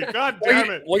my movie. God damn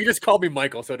it. Well, you just called me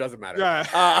Michael, so it doesn't matter.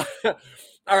 Yeah.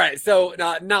 All right. So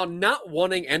now, not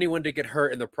wanting anyone to get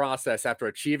hurt in the process after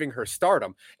achieving her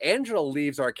stardom, Angela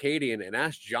leaves Arcadian and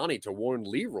asks Johnny to warn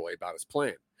Leroy about his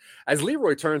plan. As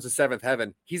Leroy turns to seventh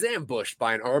heaven, he's ambushed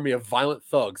by an army of violent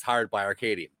thugs hired by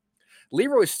Arcadian.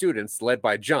 Leroy's students, led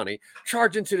by Johnny,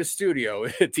 charge into the studio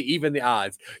to even the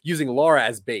odds, using Laura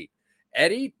as bait.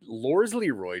 Eddie lures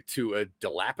Leroy to a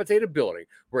dilapidated building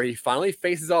where he finally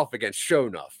faces off against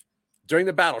Shonuff. During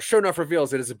the battle, Shonuff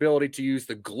reveals his ability to use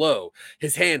the glow,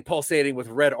 his hand pulsating with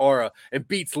red aura, and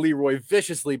beats Leroy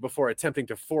viciously before attempting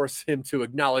to force him to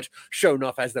acknowledge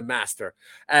Shonuff as the master.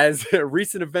 As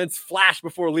recent events flash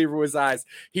before Leroy's eyes,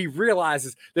 he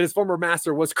realizes that his former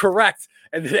master was correct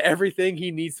and that everything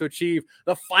he needs to achieve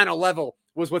the final level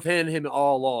was within him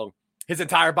all along. His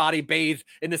entire body bathed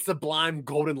in the sublime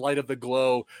golden light of the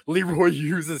glow, Leroy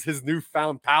uses his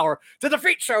newfound power to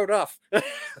defeat Shonuff.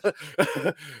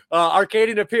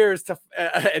 Arcadian appears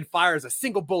and fires a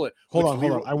single bullet. Hold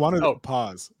on. I wanted to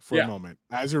pause for a moment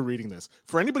as you're reading this.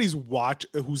 For anybody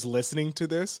who's listening to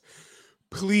this,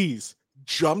 please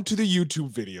jump to the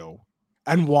YouTube video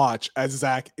and watch as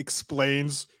Zach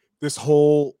explains this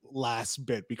whole last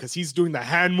bit, because he's doing the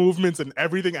hand movements and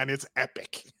everything, and it's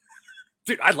epic.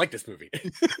 Dude, I like this movie.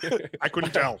 I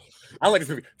couldn't tell. I like this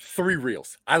movie. 3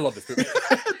 reels. I love this movie.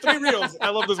 3 reels. I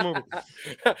love this movie.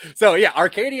 So, yeah,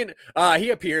 Arcadian,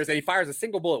 he appears and he fires a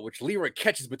single bullet, which Leroy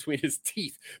catches between his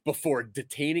teeth before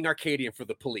detaining Arcadian for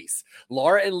the police.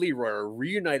 Laura and Leroy are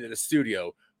reunited in a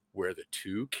studio where the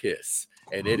two kiss,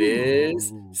 and it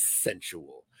is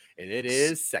sensual. And it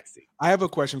is sexy. I have a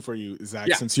question for you,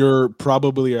 Zach, since you're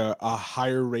probably a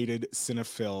higher rated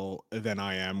cinephile than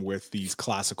I am with these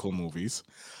classical movies.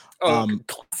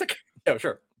 Classic? Yeah,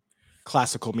 sure.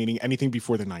 Classical meaning anything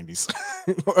before the 90s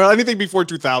or anything before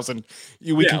 2000.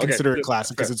 We can consider it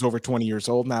classic because it's over 20 years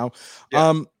old now.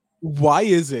 Yeah. Why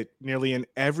is it nearly in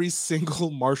every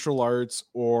single martial arts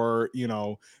or,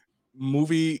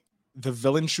 movie, the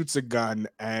villain shoots a gun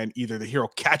and either the hero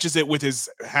catches it with his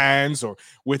hands or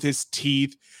with his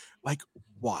teeth? Like,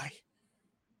 why?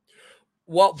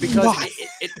 Well, because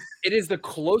it is the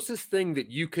closest thing that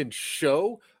you can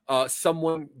show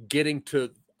someone getting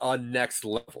to a next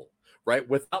level, right?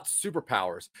 Without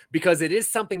superpowers, because it is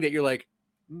something that you're like,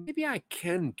 maybe I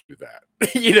can do that.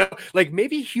 Like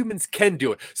maybe humans can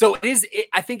do it. So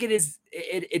I think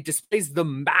it displays the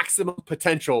maximum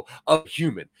potential of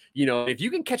human. If you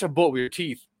can catch a bullet with your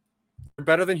teeth, you're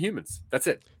better than humans. That's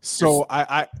it. So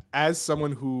I as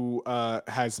someone who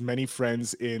has many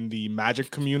friends in the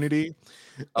magic community,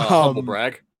 humble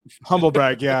brag. Humble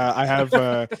brag, yeah. I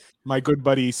have my good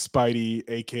buddy Spidey,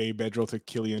 aka Bedril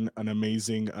Killian, an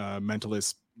amazing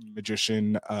mentalist,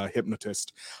 magician,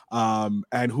 hypnotist,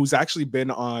 and who's actually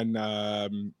been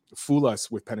on Fool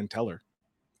Us with Penn and Teller.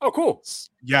 Oh, cool.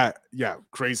 Yeah,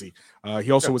 crazy.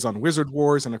 He also was on Wizard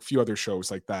Wars and a few other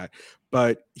shows like that.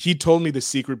 But he told me the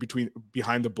secret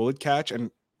behind the bullet catch,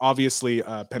 and obviously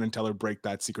Penn and Teller break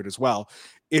that secret as well.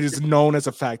 It is known as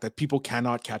a fact that people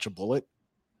cannot catch a bullet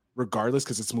regardless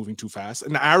because it's moving too fast.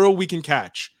 An arrow we can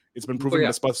catch. It's been proven.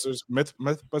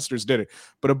 Mythbusters did it.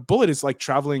 But a bullet is like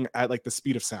traveling at like the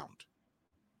speed of sound.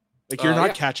 Like you're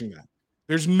not catching that.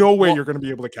 There's no way you're going to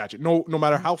be able to catch it. No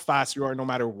matter how fast you are, no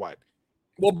matter what.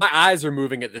 Well, my eyes are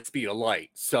moving at the speed of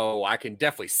light, so I can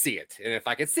definitely see it. And if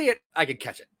I can see it, I can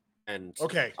catch it. And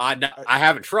okay, I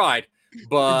haven't tried,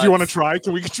 but do you want to try?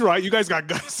 Can we try? You guys got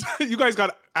guns. You guys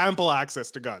got ample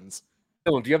access to guns.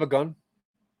 Do you have a gun?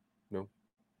 No,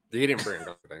 he didn't bring a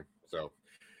gun today, so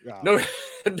no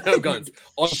guns.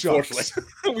 Unfortunately,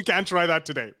 we can't try that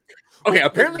today. Okay,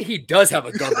 apparently he does have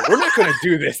a gun, but we're not going to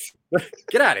do this.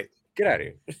 Get out of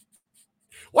here!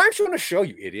 Why aren't you on the show,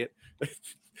 you idiot?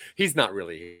 He's not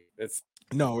really.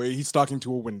 No, he's talking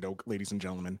to a window, ladies and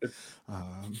gentlemen.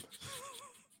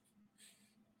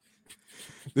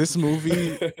 This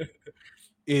movie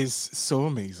is so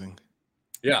amazing.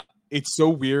 Yeah. It's so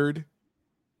weird.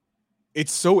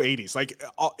 It's so 80s. Like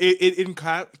it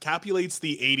encapsulates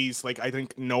the 80s like I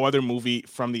think no other movie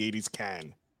from the 80s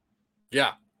can.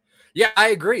 Yeah. Yeah, I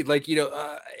agree. Like,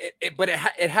 but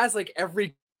it has like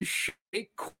every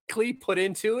quickly put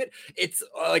into it. It's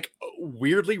like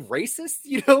weirdly racist,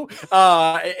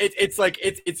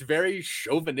 it's very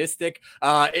chauvinistic.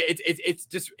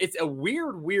 It's a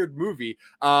weird movie,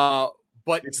 but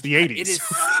it's the 80s. It is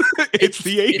it's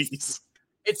the 80s.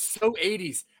 It's so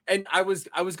 80s. And I was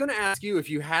going to ask you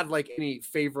if you had like any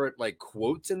favorite like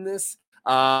quotes in this,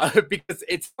 because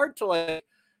it's hard to like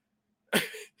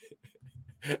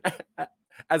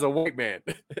as a white man,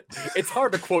 it's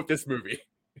hard to quote this movie.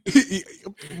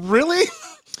 Really?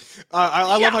 I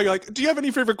love how you're like, do you have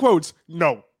any favorite quotes?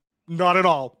 No, not at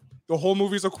all. The whole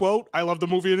movie's a quote. I love the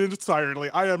movie in entirely.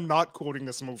 I am not quoting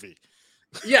this movie.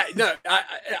 Yeah, no,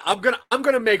 I'm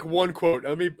gonna make one quote.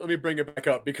 Let me bring it back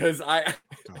up because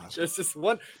there's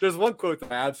one quote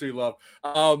that I absolutely love.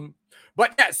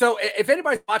 But yeah, so if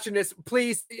anybody's watching this,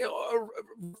 please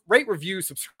rate, review,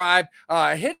 subscribe,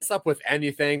 hit us up with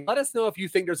anything. Let us know if you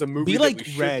think there's a movie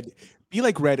Be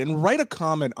like Red and write a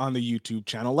comment on the YouTube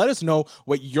channel. Let us know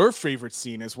what your favorite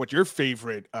scene is, what your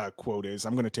favorite quote is.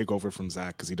 I'm going to take over from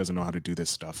Zach because he doesn't know how to do this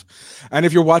stuff. And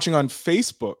if you're watching on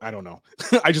Facebook, I don't know.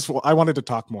 I wanted to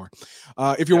talk more.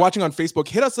 If you're watching on Facebook,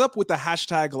 hit us up with the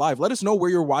hashtag live. Let us know where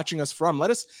you're watching us from.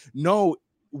 Let us know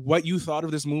what you thought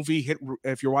of this movie.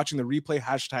 If you're watching the replay,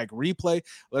 hashtag replay.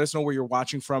 Let us know where you're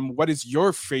watching from. What is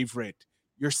your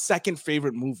second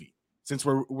favorite movie? Since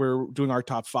we're doing our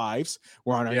top fives,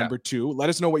 we're on our number two. Let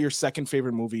us know what your second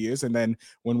favorite movie is. And then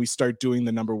when we start doing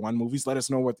the number one movies, let us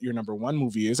know what your number one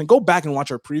movie is. And go back and watch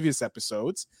our previous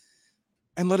episodes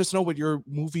and let us know what your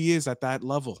movie is at that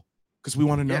level. Because we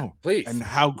want to know. Please. And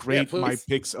how great my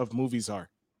picks of movies are.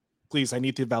 Please, I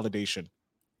need the validation.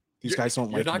 These guys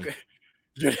don't like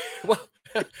me. Well,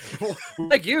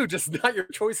 like you, just not your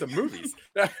choice of movies.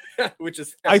 Which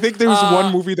is I think there's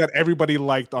one movie that everybody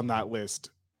liked on that list.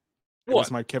 It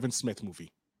was my Kevin Smith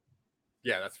movie.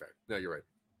 Yeah, that's fair. No, you're right.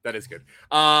 That is good.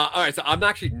 All right, so I'm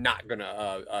actually not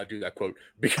gonna do that quote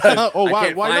because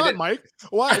why not, Mike?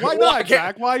 Why not,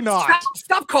 Jack? Why not?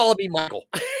 Stop calling me Michael.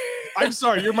 I'm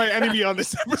sorry, you're my enemy on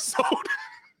this episode.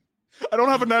 I don't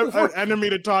have an enemy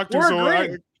to talk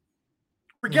to.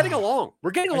 We're getting along. We're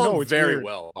getting along very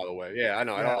well, by the way. Yeah, I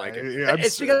know. I don't like it. Yeah,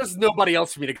 it's because there's nobody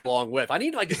else for me to get along with. I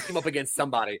need to like team up against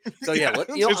somebody. So yeah,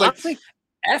 honestly,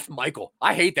 F Michael.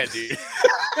 I hate that dude.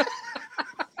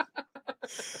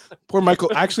 Poor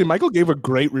Michael. Actually, Michael gave a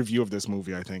great review of this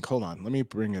movie, I think. Hold on. Let me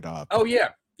bring it up. Oh, yeah.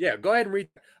 Yeah, go ahead and read.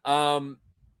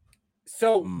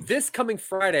 This coming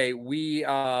Friday, we're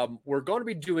going to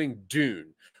be doing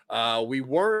Dune. We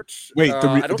weren't... Wait,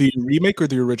 the remake or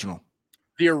the original?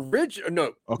 The original...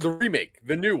 No, the remake.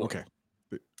 The new one. Okay.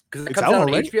 Because it comes out on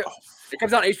HBO. It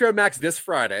comes out on HBO Max this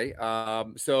Friday.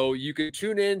 So you can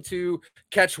tune in to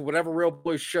catch whatever Real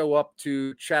Boys show up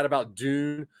to chat about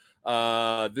Dune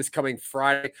this coming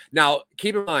Friday. Now,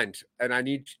 keep in mind, and I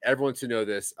need everyone to know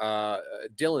this,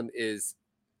 Dylan is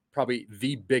probably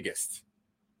the biggest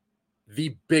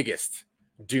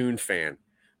Dune fan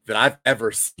that I've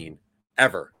ever seen,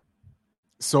 ever.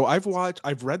 So I've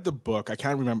read the book. I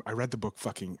can't remember. I read the book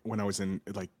when I was in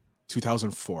like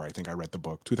 2004, I think I read the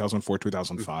book, 2004,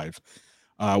 2005.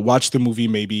 Watched the movie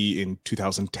maybe in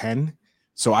 2010.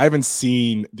 So I haven't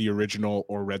seen the original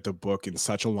or read the book in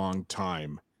such a long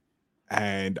time.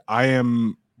 And I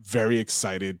am very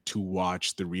excited to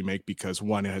watch the remake because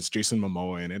one, it has Jason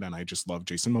Momoa in it, and I just love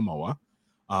Jason Momoa.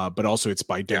 But also it's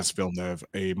by Denis Villeneuve,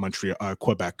 a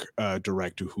Quebec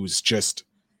director who's just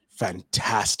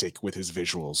fantastic with his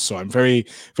visuals. So I'm very,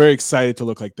 very excited to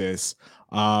look like this.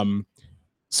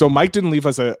 So Mike didn't leave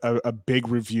us a big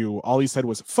review. All he said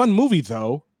was, fun movie,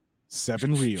 though.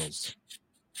 7 reels.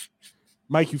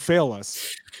 Mike, you fail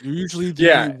us. You're usually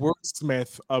the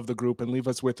wordsmith of the group and leave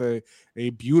us with a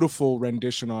beautiful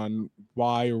rendition on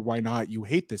why or why not you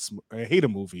hate a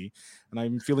movie. And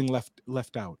I'm feeling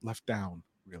left down,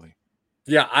 really.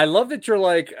 Yeah, I love that you're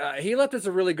like, he left us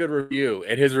a really good review.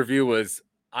 And his review was,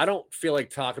 I don't feel like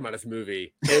talking about this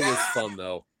movie. It was fun,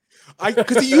 though.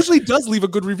 Because he usually does leave a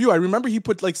good review. I remember he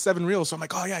put like 7 reels. So I'm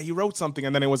like, oh yeah, he wrote something.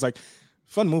 And then it was like,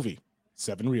 fun movie,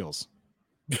 7 reels.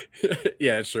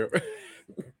 Yeah, it's true.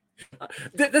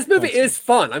 This movie is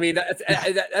fun. I mean,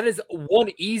 that is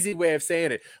one easy way of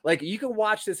saying it. Like, you can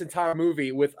watch this entire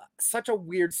movie with such a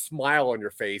weird smile on your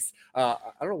face. I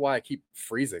don't know why I keep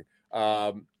freezing.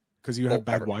 Because you have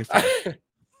bad Wi-Fi.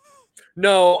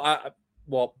 No,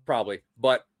 well, probably.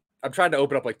 But I'm trying to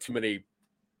open up like too many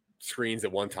screens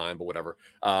at one time, but whatever.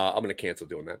 I'm going to cancel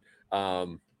doing that.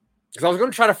 Because I was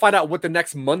going to try to find out what the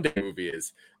next Monday movie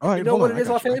is. All right, you know what it is,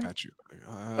 I got you.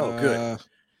 Oh, good.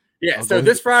 Yeah, so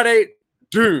this Friday,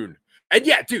 Dune. And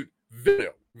yeah, dude,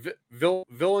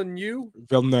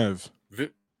 Villeneuve.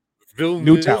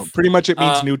 Newtown. Pretty much it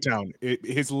means Newtown.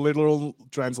 His literal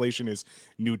translation is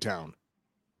Newtown.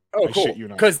 Oh, cool.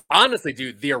 Because honestly,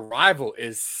 dude, The Arrival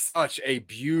is such a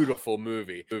beautiful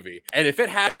movie. And if it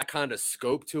had a kind of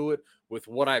scope to it with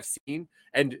what I've seen,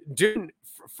 and Dune,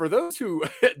 for those who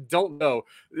don't know,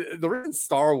 the reason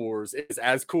Star Wars is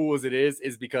as cool as it is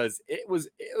because it was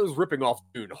ripping off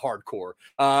Dune hardcore.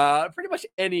 Pretty much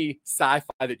any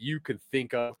sci-fi that you can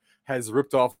think of has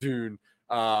ripped off Dune.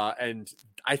 And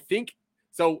I think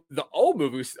So the old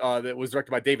movie that was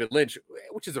directed by David Lynch,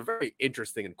 which is a very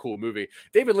interesting and cool movie.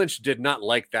 David Lynch did not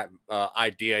like that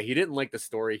idea. He didn't like the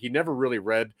story. He never really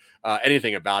read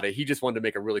anything about it. He just wanted to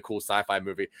make a really cool sci-fi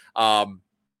movie.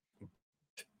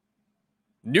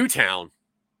 Newtown,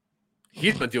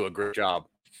 he's going to do a great job.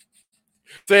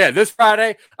 So yeah, this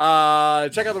Friday,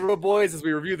 check out the Real Boys as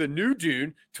we review the new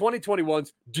Dune,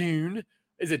 2021's Dune.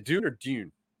 Is it Dune or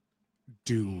Dune?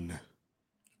 Dune.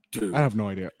 I have no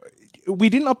idea. We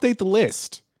didn't update the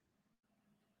list.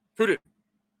 Who did?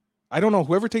 I don't know.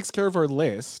 Whoever takes care of our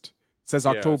list says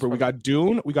October. We got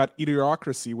Dune. We got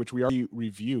Idiocracy, which we already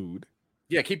reviewed.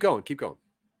 Yeah, keep going.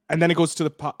 And then it goes to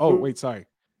the... Oh, wait, sorry.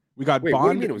 We got Bond. What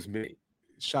do you mean it was me?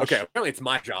 Okay, apparently it's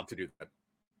my job to do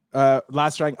that.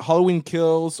 Last Dragon, Halloween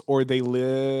Kills, or They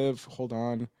Live. Hold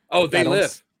on. Oh, They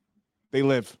Live. They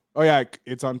Live. Oh, yeah,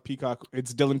 it's on Peacock.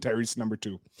 It's Dylan Terry's number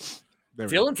 2.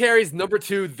 Dylan Terry's number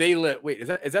 2, They Live. Wait,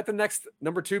 is that the next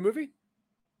number 2 movie?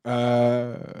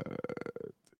 Yeah,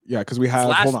 because we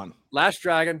have... hold on. Last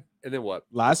Dragon, and then what?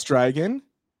 Last Dragon.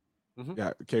 Mm-hmm.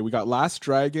 Yeah, okay, we got Last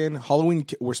Dragon, Halloween...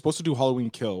 We're supposed to do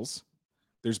Halloween Kills.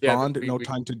 There's Bond, No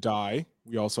Time to Die.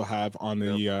 We also have on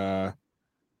the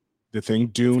thing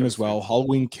Dune as well.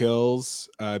 Halloween Kills,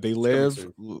 They Live,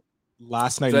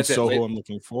 Last Night in Soho. I'm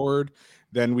looking forward.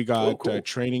 Then we got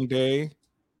Training Day,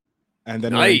 and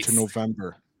then we're into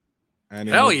November. And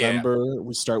in November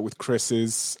we start with Chris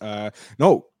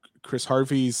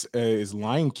Harvey's is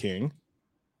Lion King.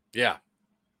 Yeah,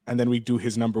 and then we do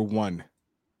his number 1,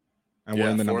 and we're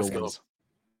in the number 1s.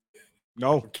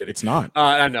 No, it's not.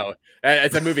 I know.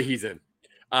 It's a movie he's in,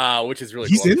 which is really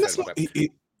he's cool. In this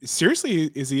movie?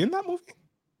 Seriously, is he in that movie?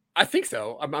 I think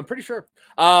so. I'm pretty sure.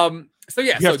 So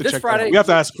yeah, so this Friday... We have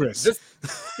to ask Chris.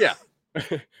 Yeah.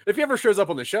 If he ever shows up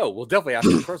on the show, we'll definitely ask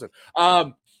him in person.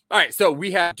 All right, so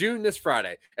we have Dune this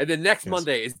Friday, and then next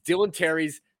Monday is Dylan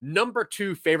Terry's number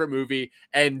 2 favorite movie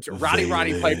and Roddy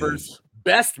Piper's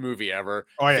best movie ever,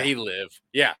 They Live.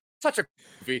 Yeah, such a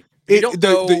movie.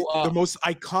 The most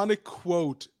iconic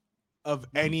quote of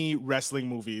any wrestling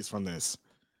movies from this.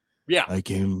 Yeah. I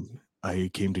came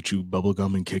to chew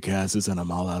bubblegum and kick asses, and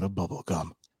I'm all out of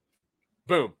bubblegum.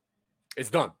 Boom. It's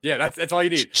done. Yeah, that's all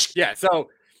you need. Yeah, so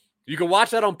you can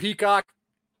watch that on Peacock.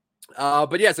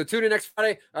 But yeah, so tune in next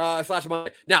Friday /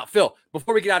 Monday. Now, Phil,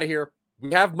 before we get out of here,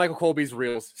 we have Michael Colby's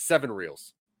reels, 7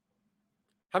 reels.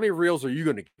 How many reels are you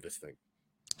going to give this thing?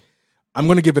 I'm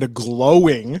going to give it a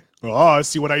glowing. Oh,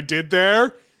 see what I did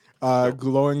there?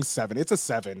 Glowing 7. It's a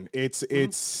 7. It's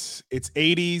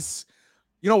 80s.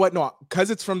 You know what? No, because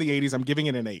it's from the 80s, I'm giving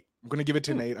it an 8. I'm going to give it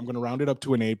to an 8. I'm going to round it up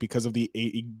to an 8 because of the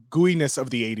gooiness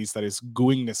of the 80s. That is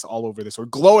gooiness all over this, or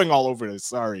glowing all over this.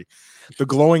 Sorry. The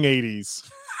glowing 80s.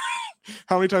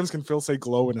 How many times can Phil say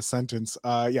glow in a sentence?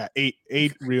 Yeah,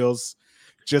 8 reels,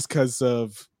 just because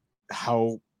of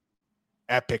how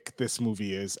epic this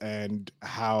movie is and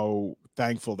how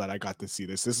thankful that I got to see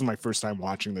this. This is my first time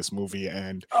watching this movie,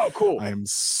 and cool. I am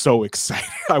so excited.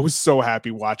 I was so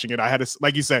happy watching it. I had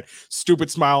like you said, stupid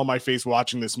smile on my face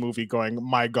watching this movie going,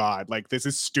 my God, like this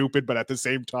is stupid, but at the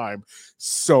same time,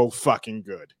 so fucking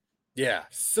good. Yeah,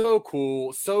 so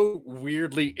cool, so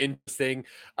weirdly interesting.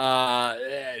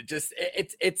 Just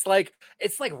it's like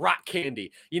rock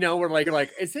candy, you know. We're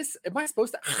like, is this? Am I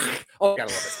supposed to? Oh, I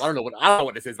gotta love this. I don't know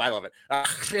what this is, but I love it.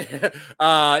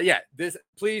 Yeah, this.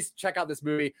 Please check out this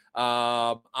movie.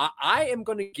 I am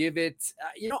gonna give it.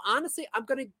 Honestly, I'm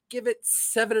gonna give it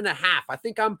 7.5. I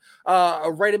think I'm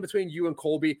right in between you and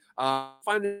Colby.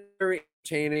 Find it very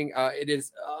entertaining. It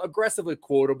is aggressively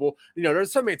quotable.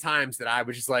 There's so many times that I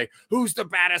was just like, who's the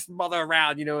baddest mother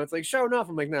around? It's like, show enough.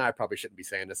 I'm like, nah, I probably shouldn't be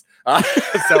saying this.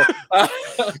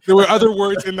 There were other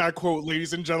words in that quote,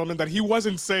 ladies and gentlemen, that he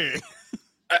wasn't saying.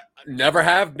 Never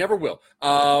have, never will.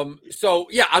 So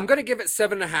yeah, I'm gonna give it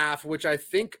 7.5, which I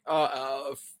think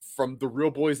from the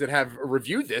real boys that have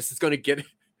reviewed this is gonna get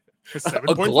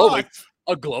a glowing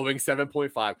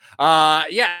 7.5.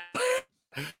 Yeah.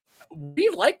 We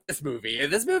like this movie.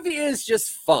 This movie is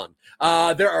just fun.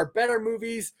 There are better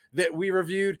movies that we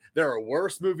reviewed. There are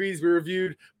worse movies we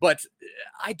reviewed. But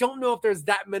I don't know if there's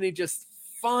that many just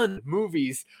fun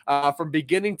movies from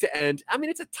beginning to end. I mean,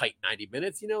 it's a tight 90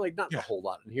 minutes, not a whole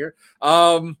lot in here.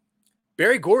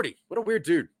 Barry Gordy, what a weird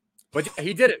dude. But yeah,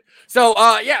 he did it. So,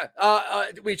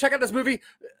 we check out this movie.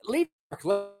 Leave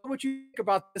what you think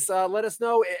about this. Let us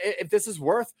know if this is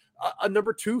worth a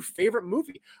number 2 favorite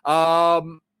movie.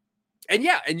 And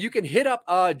you can hit up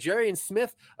Jerrion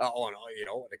Smith on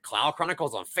the Cloud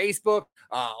Chronicles on Facebook,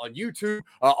 on YouTube,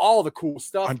 all the cool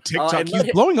stuff on TikTok.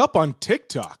 He's blowing up on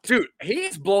TikTok, dude.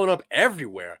 He's blowing up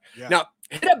everywhere. Yeah. Now,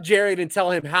 hit up Jerrion and tell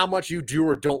him how much you do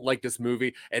or don't like this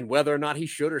movie and whether or not he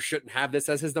should or shouldn't have this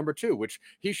as his number 2, which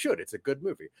he should. It's a good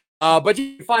movie. But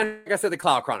you can find, like I said, the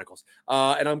Cloud Chronicles.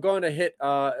 And I'm going to hit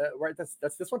right.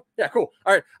 That's this one. Yeah, cool.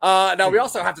 All right. Now we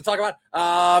also have to talk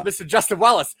about Mr. Justin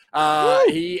Wallace.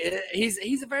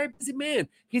 He's a very busy man.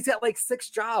 He's got like 6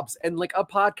 jobs and like a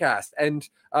podcast and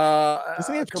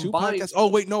doesn't he have 2 podcasts? Oh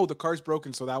wait, no, the car's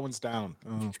broken, so that one's down.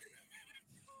 Oh.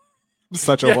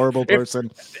 Such a horrible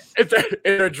person. If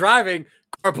they're driving,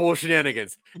 carpool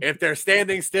shenanigans. If they're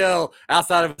standing still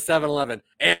outside of a 7-Eleven,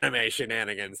 anime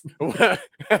shenanigans.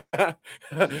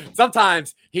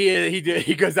 Sometimes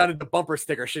he goes down into bumper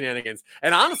sticker shenanigans.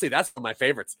 And honestly, that's one of my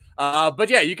favorites. But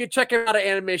yeah, you can check him out at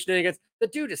Anime Shenanigans. The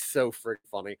dude is so freaking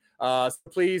funny. So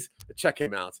please check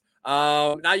him out.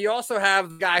 Now you also have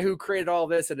the guy who created all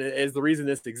this and is the reason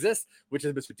this exists, which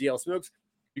is Mr. DL Smokes.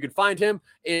 You can find him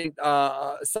in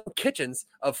some kitchens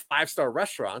of 5-star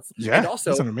restaurants. Yeah, and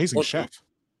also he's an amazing chef.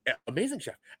 Yeah, amazing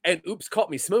chef. And Oops Caught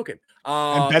Me Smoking.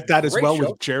 And Bet That as well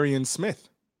with Jerrion Smith.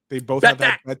 They both have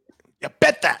that. Yeah,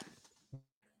 Bet That.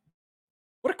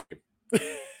 What a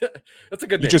that's a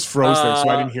good name. You just froze there, so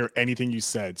I didn't hear anything you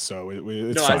said. So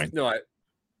it's fine.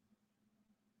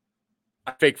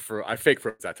 I fake froze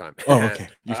that time. Oh, okay.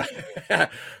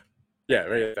 Yeah,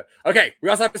 right. Okay, we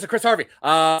also have Mr. Chris Harvey.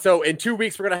 So in 2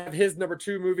 weeks, we're gonna have his number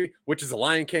 2 movie, which is The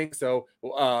Lion King. So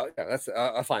yeah, that's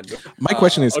a fine movie. My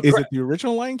question is it the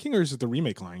original Lion King or is it the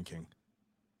remake Lion King?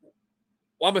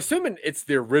 Well, I'm assuming it's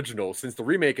the original, since the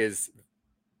remake is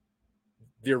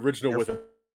the original with a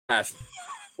cast.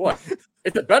 What?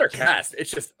 It's a better cast.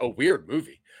 It's just a weird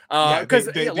movie. Because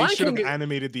they should have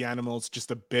animated the animals just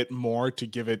a bit more to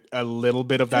give it a little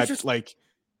bit of that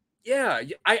Yeah,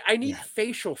 I need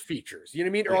facial features. You know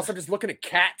what I mean? Or else I'm just looking at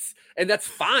cats, and that's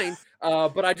fine.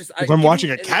 But I'm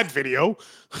watching a cat video.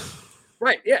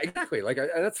 Right? Yeah, exactly. Like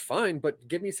that's fine, but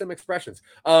give me some expressions.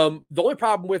 The only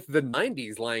problem with the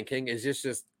 '90s Lion King is just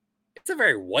it's a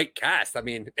very white cast. I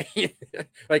mean,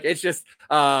 like it's just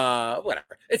whatever.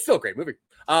 It's still a great movie.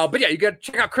 But yeah, you got to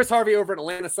check out Chris Harvey over in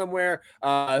Atlanta somewhere.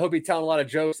 He'll be telling a lot of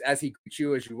jokes as he greets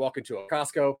you as you walk into a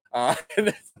Costco. And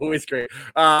that's always great.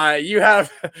 You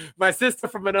have my sister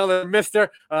from another Mr.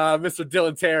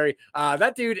 Dylan Terry.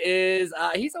 That dude is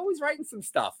he's always writing some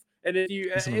stuff. And if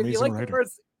you like the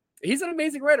words, he's an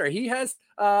amazing writer. He has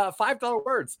 $5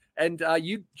 words, and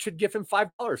you should give him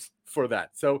 $5 for that.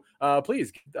 So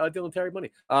please, Dylan Terry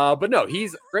money. But no,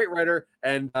 he's a great writer,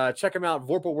 and check him out,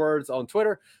 Vorpal Words on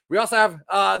Twitter. We also have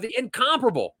the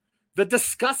incomparable, the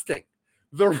disgusting,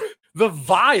 the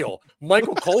vile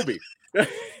Michael Colby.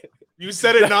 You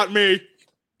said it, not me.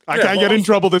 I can't get in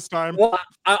trouble this time. Well,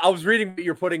 I was reading what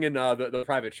you're putting in the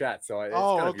private chat, so it's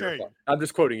kind of your fault. I'm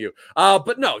just quoting you.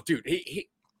 But no, dude, he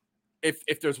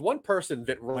if there's one person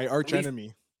that my arch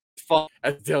enemy fun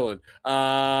as Dylan,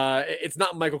 it's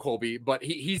not Michael Colby, but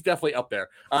he's definitely up there.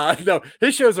 No,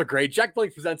 his shows are great. Jack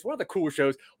Billings Presents, one of the coolest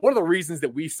shows. One of the reasons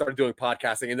that we started doing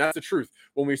podcasting, and that's the truth.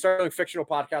 When we started doing fictional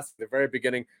podcasts at the very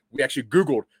beginning, we actually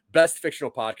Googled best fictional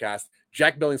podcast.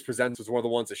 Jack Billings Presents was one of the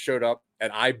ones that showed up,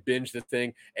 and I binged the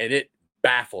thing, and it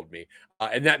baffled me.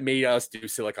 And that made us do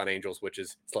Silicon Angels, which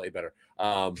is slightly better,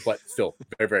 but still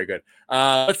very, very good.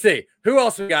 Let's see. Who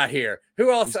else we got here?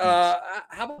 Who else? How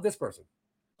about this person?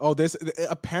 Oh,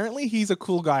 apparently he's a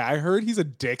cool guy. I heard he's a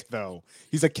dick, though.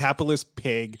 He's a capitalist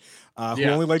pig who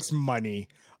only likes money.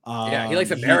 Yeah, he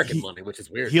likes American money, which is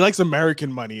weird. He likes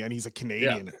American money, and he's a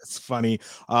Canadian. Yeah. It's funny.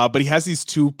 But he has these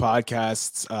 2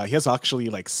 podcasts. He has actually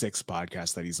like 6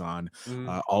 podcasts that he's on.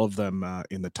 All of them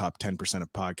in the top 10%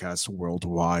 of podcasts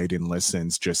worldwide in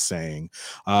listens, just saying.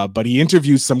 But he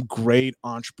interviews some great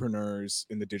entrepreneurs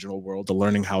in the digital world to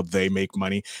learning how they make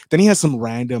money. Then he has some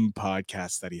random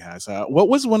podcasts that he has. What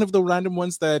was one of the random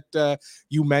ones that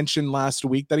you mentioned last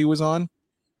week that he was on?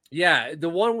 Yeah, the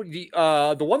one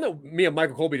that me and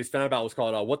Michael Colby just found about was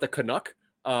called "What the Canuck,"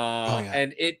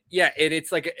 and it's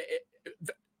like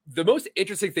the most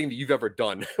interesting thing that you've ever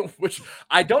done. Which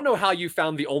I don't know how you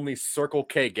found the only Circle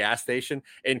K gas station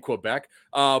in Quebec,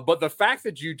 but the fact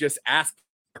that you just asked,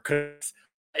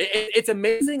 it's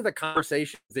amazing the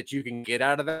conversations that you can get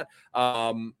out of that.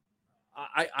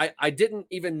 I didn't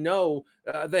even know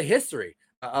the history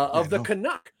of the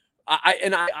Canuck.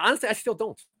 I honestly still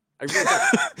don't. I really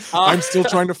don't. I'm still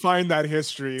trying to find that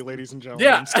history, ladies and gentlemen.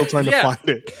 I'm still trying to find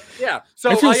it. Yeah.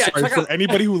 So I feel sorry for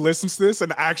anybody who listens to this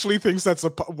and actually thinks that's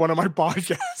one of my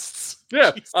podcasts.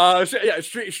 Yeah.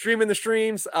 Streaming the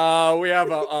streams. We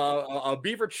have a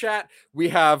beaver chat. We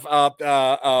have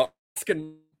Musk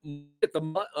and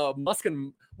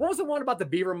what was the one about the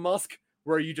beaver musk?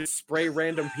 where you just spray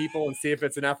random people and see if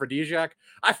it's an aphrodisiac.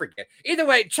 I forget. Either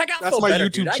way, check out That's Phil my Better,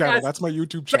 YouTube dude. channel. That's my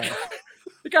YouTube channel.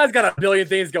 The guy's got a billion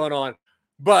things going on,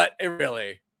 but it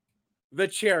really, the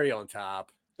cherry on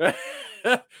top.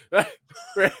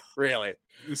 Really,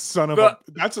 son of a.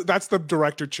 That's the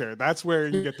director chair. That's where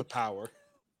you get the power.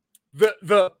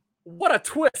 The what a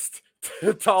twist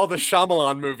to all the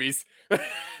Shyamalan movies.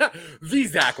 The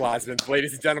Zach Wiseman,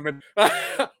 ladies and gentlemen.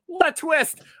 What a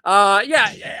twist.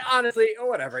 Yeah, honestly,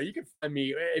 whatever. You can find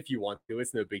me if you want to.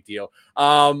 It's no big deal.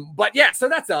 But yeah, so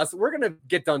that's us. We're gonna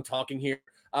get done talking here.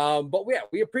 But yeah,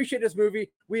 we appreciate this movie.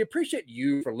 We appreciate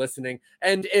you for listening.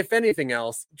 And if anything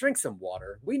else, drink some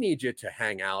water. We need you to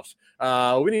hang out.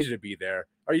 We need you to be there.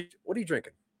 What are you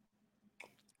drinking?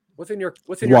 What's in your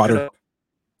water? Cup?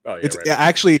 Oh, yeah, it's right.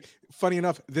 Actually, funny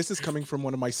enough, this is coming from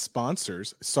one of my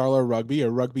sponsors, Sarla Rugby, a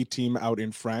rugby team out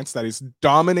in France that is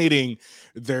dominating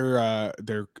their.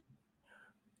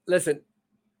 Listen,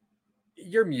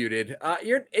 you're muted.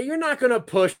 You're not gonna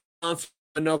push on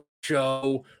another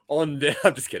show on the.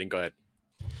 I'm just kidding. Go ahead.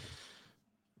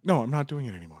 No, I'm not doing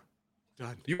it anymore.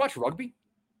 God. Do you watch rugby?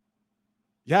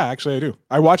 Yeah, actually, I do.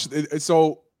 I watched it.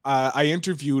 So I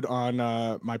interviewed on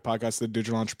my podcast, the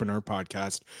Digital Entrepreneur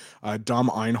Podcast, Dom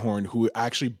Einhorn, who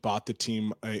actually bought the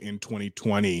team in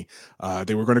 2020.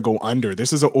 They were going to go under.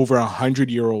 This is an over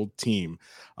 100-year-old team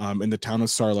in the town of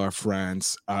Sarlat,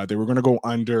 France. They were going to go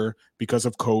under because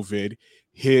of COVID.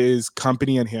 His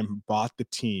company and him bought the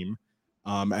team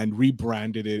and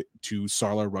rebranded it to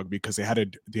Sarla Rugby because they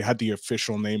had the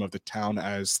official name of the town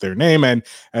as their name. And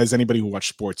as anybody who watched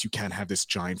sports, you can't have this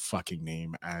giant fucking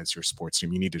name as your sports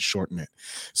team. You need to shorten it.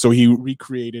 So he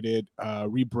recreated it,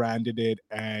 rebranded it,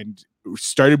 and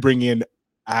started bringing in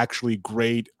actually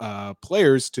great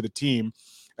players to the team.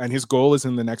 And his goal is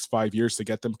in the next 5 years to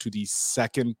get them to the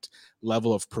second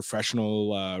level of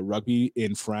professional rugby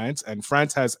in France. And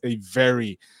France has a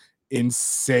very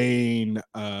insane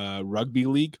rugby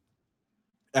league,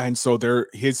 and so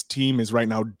his team is right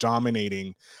now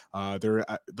dominating. There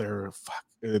are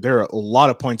a lot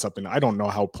of points up in. I don't know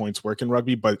how points work in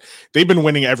rugby, but they've been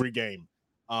winning every game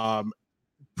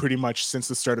pretty much since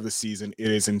the start of the season.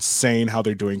 It is insane how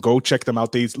they're doing. Go check them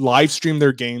out. They live stream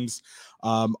their games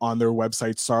on their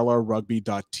website,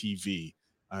 sarlarrugby.tv,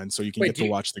 and so you can get to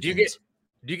watch the games.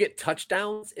 Do you get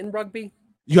touchdowns in rugby?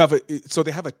 You have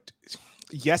they have a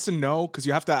yes and no, because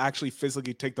you have to actually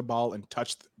physically take the ball and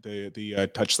touch the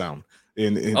touchdown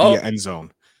in the end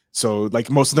zone. So like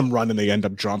most of them run and they end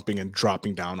up jumping and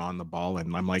dropping down on the ball.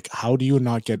 And I'm like, how do you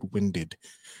not get winded?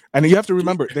 And you have to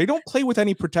remember, they don't play with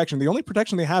any protection. The only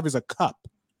protection they have is a cup.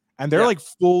 And they're like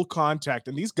full contact.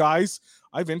 And these guys,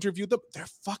 I've interviewed them, they're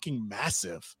fucking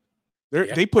massive.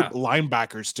 They put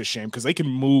linebackers to shame because they can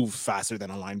move faster than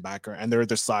a linebacker. And they're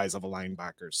the size of a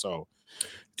linebacker. So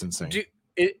it's insane.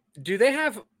 Do they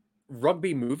have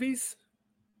rugby movies?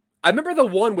 I remember the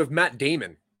one with Matt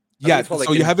Damon. Yeah,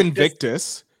 so you have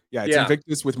Invictus. Yeah, it's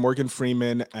Invictus with Morgan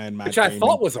Freeman and Matt Damon. Which I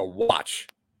thought was a watch.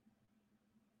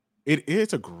 It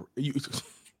is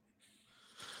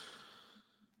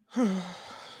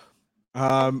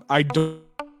I don't